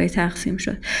خودآگاهی تقسیم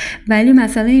شد، ولی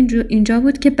مثلا اینجا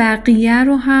بود که بقیه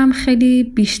رو هم خیلی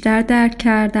بیشتر درک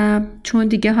کردم. چون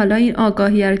دیگه حالا این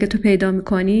آگاهی رو که تو پیدا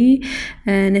میکنی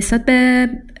نسبت به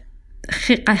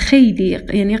خیلی،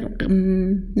 یعنی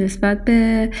نسبت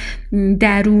به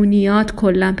درونیات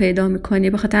کلا پیدا میکنی،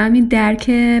 به خاطر همین درک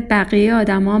بقیه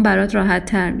آدما هم برات راحت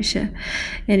تر میشه.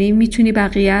 یعنی میتونی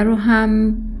بقیه رو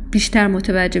هم بیشتر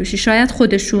متوجه بشی. شاید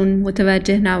خودشون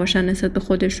متوجه نباشن نسبت به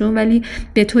خودشون، ولی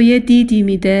به تو یه دیدی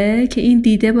میده که این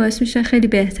دیده باعث میشه خیلی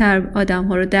بهتر آدم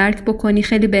ها رو درک بکنی،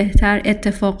 خیلی بهتر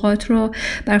اتفاقات رو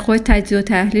بر خودت تجزیه و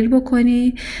تحلیل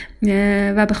بکنی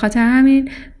و به خاطر همین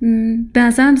به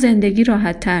نظرم زندگی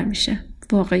راحت تر میشه.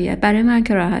 واقعیت برای من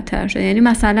که راحت تر شد. یعنی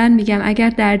مثلا میگم اگر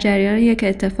در جریان یک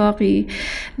اتفاقی،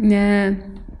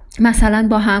 مثلا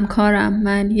با همکارم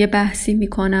من یه بحثی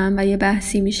میکنم و یه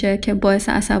بحثی میشه که باعث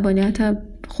عصبانیت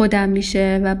خودم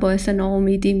میشه و باعث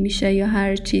ناامیدی میشه یا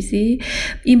هر چیزی،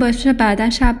 این باعث میشه بعداً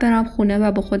شب برم خونه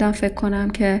و با خودم فکر کنم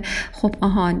که خب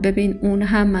آهان ببین اون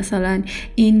هم مثلا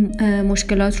این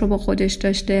مشکلات رو با خودش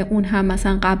داشته، اون هم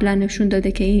مثلا قبلا نشون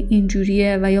داده که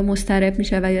اینجوریه و یا مضطرب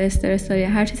میشه و یا استرس داره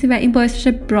هر چیزی، و این باعث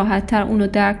میشه راحت‌تر اونو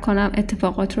درک کنم،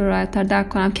 اتفاقات رو راحت‌تر درک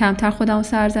کنم، کمتر خودم رو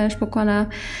سرزنش بکنم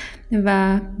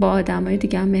و با آدمای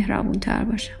دیگه هم مهربون‌تر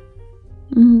باشم.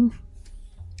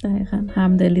 دقیقاً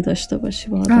همدلی داشته باشی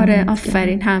با آدم. آره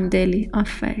آفرین، همدلی،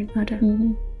 آفرین. آره.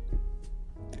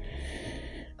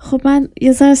 خب من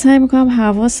یه ذره سعی میکنم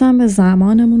حواسم به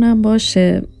زمانمونم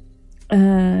باشه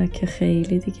که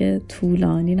خیلی دیگه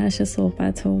طولانی نشه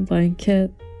صحبتمون، با اینکه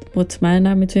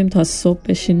مطمئنم میتونیم تا صبح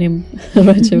بشینیم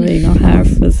راجع به اینا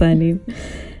حرف بزنیم.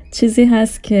 چیزی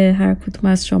هست که هر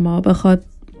کدوم از شما بخواد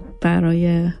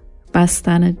برای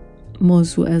بستن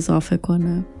موضوع اضافه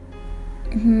کنه؟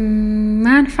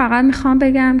 من فقط میخوام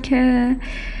بگم که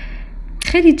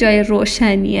خیلی جای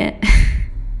روشنیه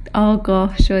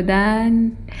آگاه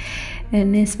شدن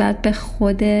نسبت به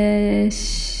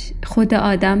خود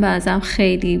آدم، بعضم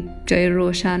خیلی جای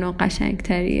روشن و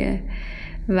قشنگتریه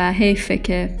و حیفه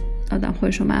که آدم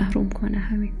خودشو محروم کنه.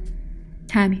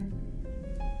 همین.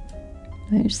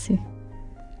 مرسی.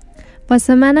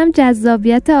 واسه منم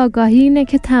جذابیت آگاهی اینه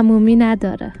که تمومی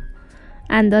نداره،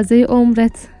 اندازه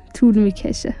عمرت طول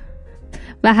میکشه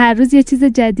و هر روز یه چیز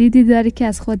جدیدی داری که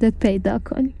از خودت پیدا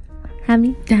کنی.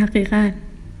 همین. دقیقاً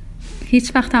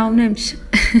هیچ وقت تمام نمیشه.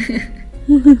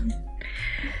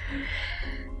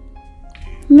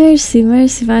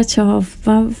 مرسی بچه ها،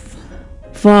 و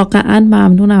واقعا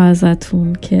ممنونم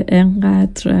ازتون که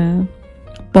انقدر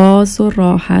باز و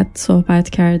راحت صحبت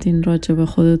کردین راجع به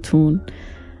خودتون.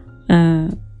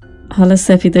 حالا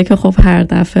سپیده که خب هر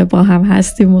دفعه با هم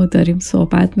هستیم و داریم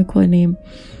صحبت میکنیم،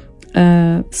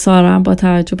 سارا هم با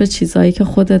توجه به چیزایی که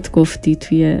خودت گفتی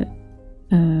توی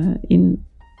این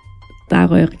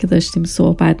دقایقی که داشتیم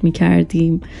صحبت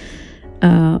میکردیم،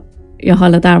 یا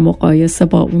حالا در مقایسه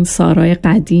با اون سارای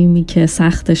قدیمی که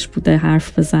سختش بوده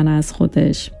حرف بزنه از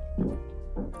خودش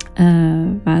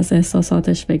و از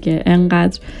احساساتش بگه،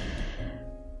 انقدر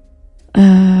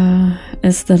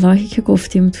اصطلاحی که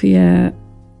گفتیم توی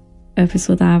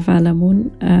اپیزود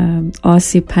اولمون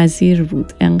آسیب پذیر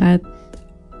بود، انقدر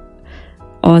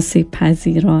آسیب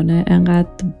پذیرانه، انقدر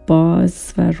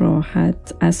باز و راحت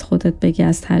از خودت بگی،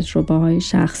 از تجربه های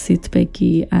شخصیت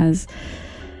بگی، از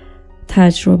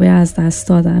تجربه از دست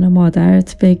دادن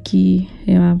مادرت بگی.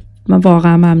 من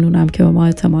واقعا ممنونم که به ما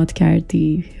اعتماد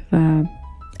کردی و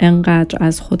انقدر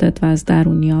از خودت و از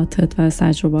درونیاتت و از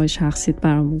تجربه های شخصیت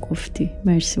برامون گفتی.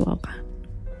 مرسی واقعا.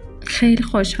 خیلی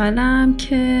خوشحالم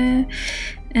که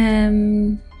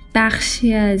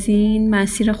بخشی از این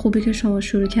مسیر خوبی که شما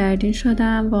شروع کردین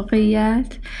شدم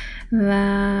واقعیت، و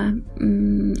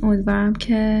امیدوارم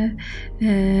که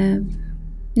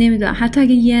نمیدونم حتی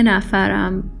اگه یه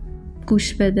نفرم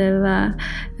گوش بده و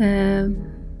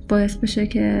باعث بشه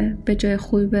که به جای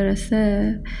خوبی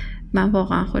برسه، من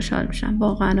واقعا خوشحال میشم.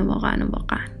 واقعا.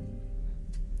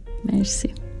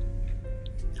 مرسی.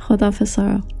 خداحافظ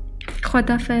سارا.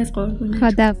 خداحافظ قربونت.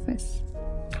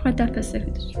 خداحافظ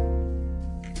سپیده.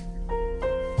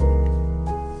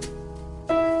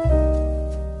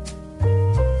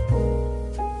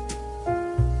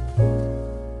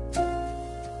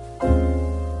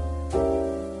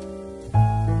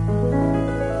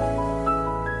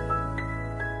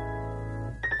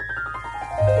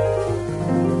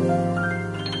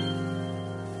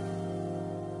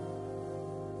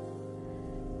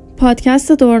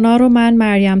 پادکست درنا رو من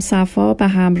مریم صفا به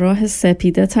همراه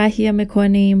سپیده تهیه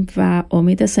میکنیم و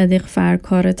امید صدیق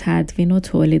فرکار تدوین و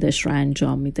تولیدش رو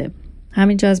انجام میده.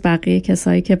 همینجا از بقیه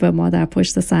کسایی که به ما در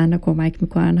پشت صحنه کمک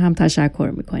میکنن هم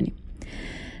تشکر میکنیم.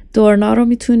 درنا رو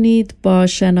میتونید با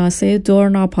شناسه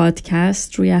درنا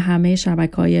پادکست روی همه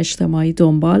شبکه‌های اجتماعی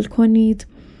دنبال کنید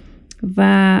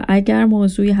و اگر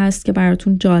موضوعی هست که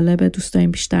براتون جالبه، دوست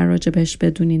دارین بیشتر راجع بهش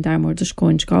بدونین، در موردش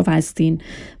کنجکاو هستین،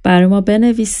 برای ما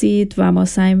بنویسید و ما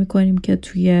سعی میکنیم که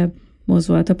توی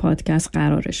موضوعات پادکست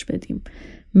قرارش بدیم.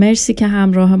 مرسی که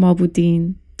همراه ما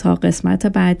بودین. تا قسمت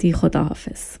بعدی،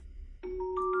 خداحافظ.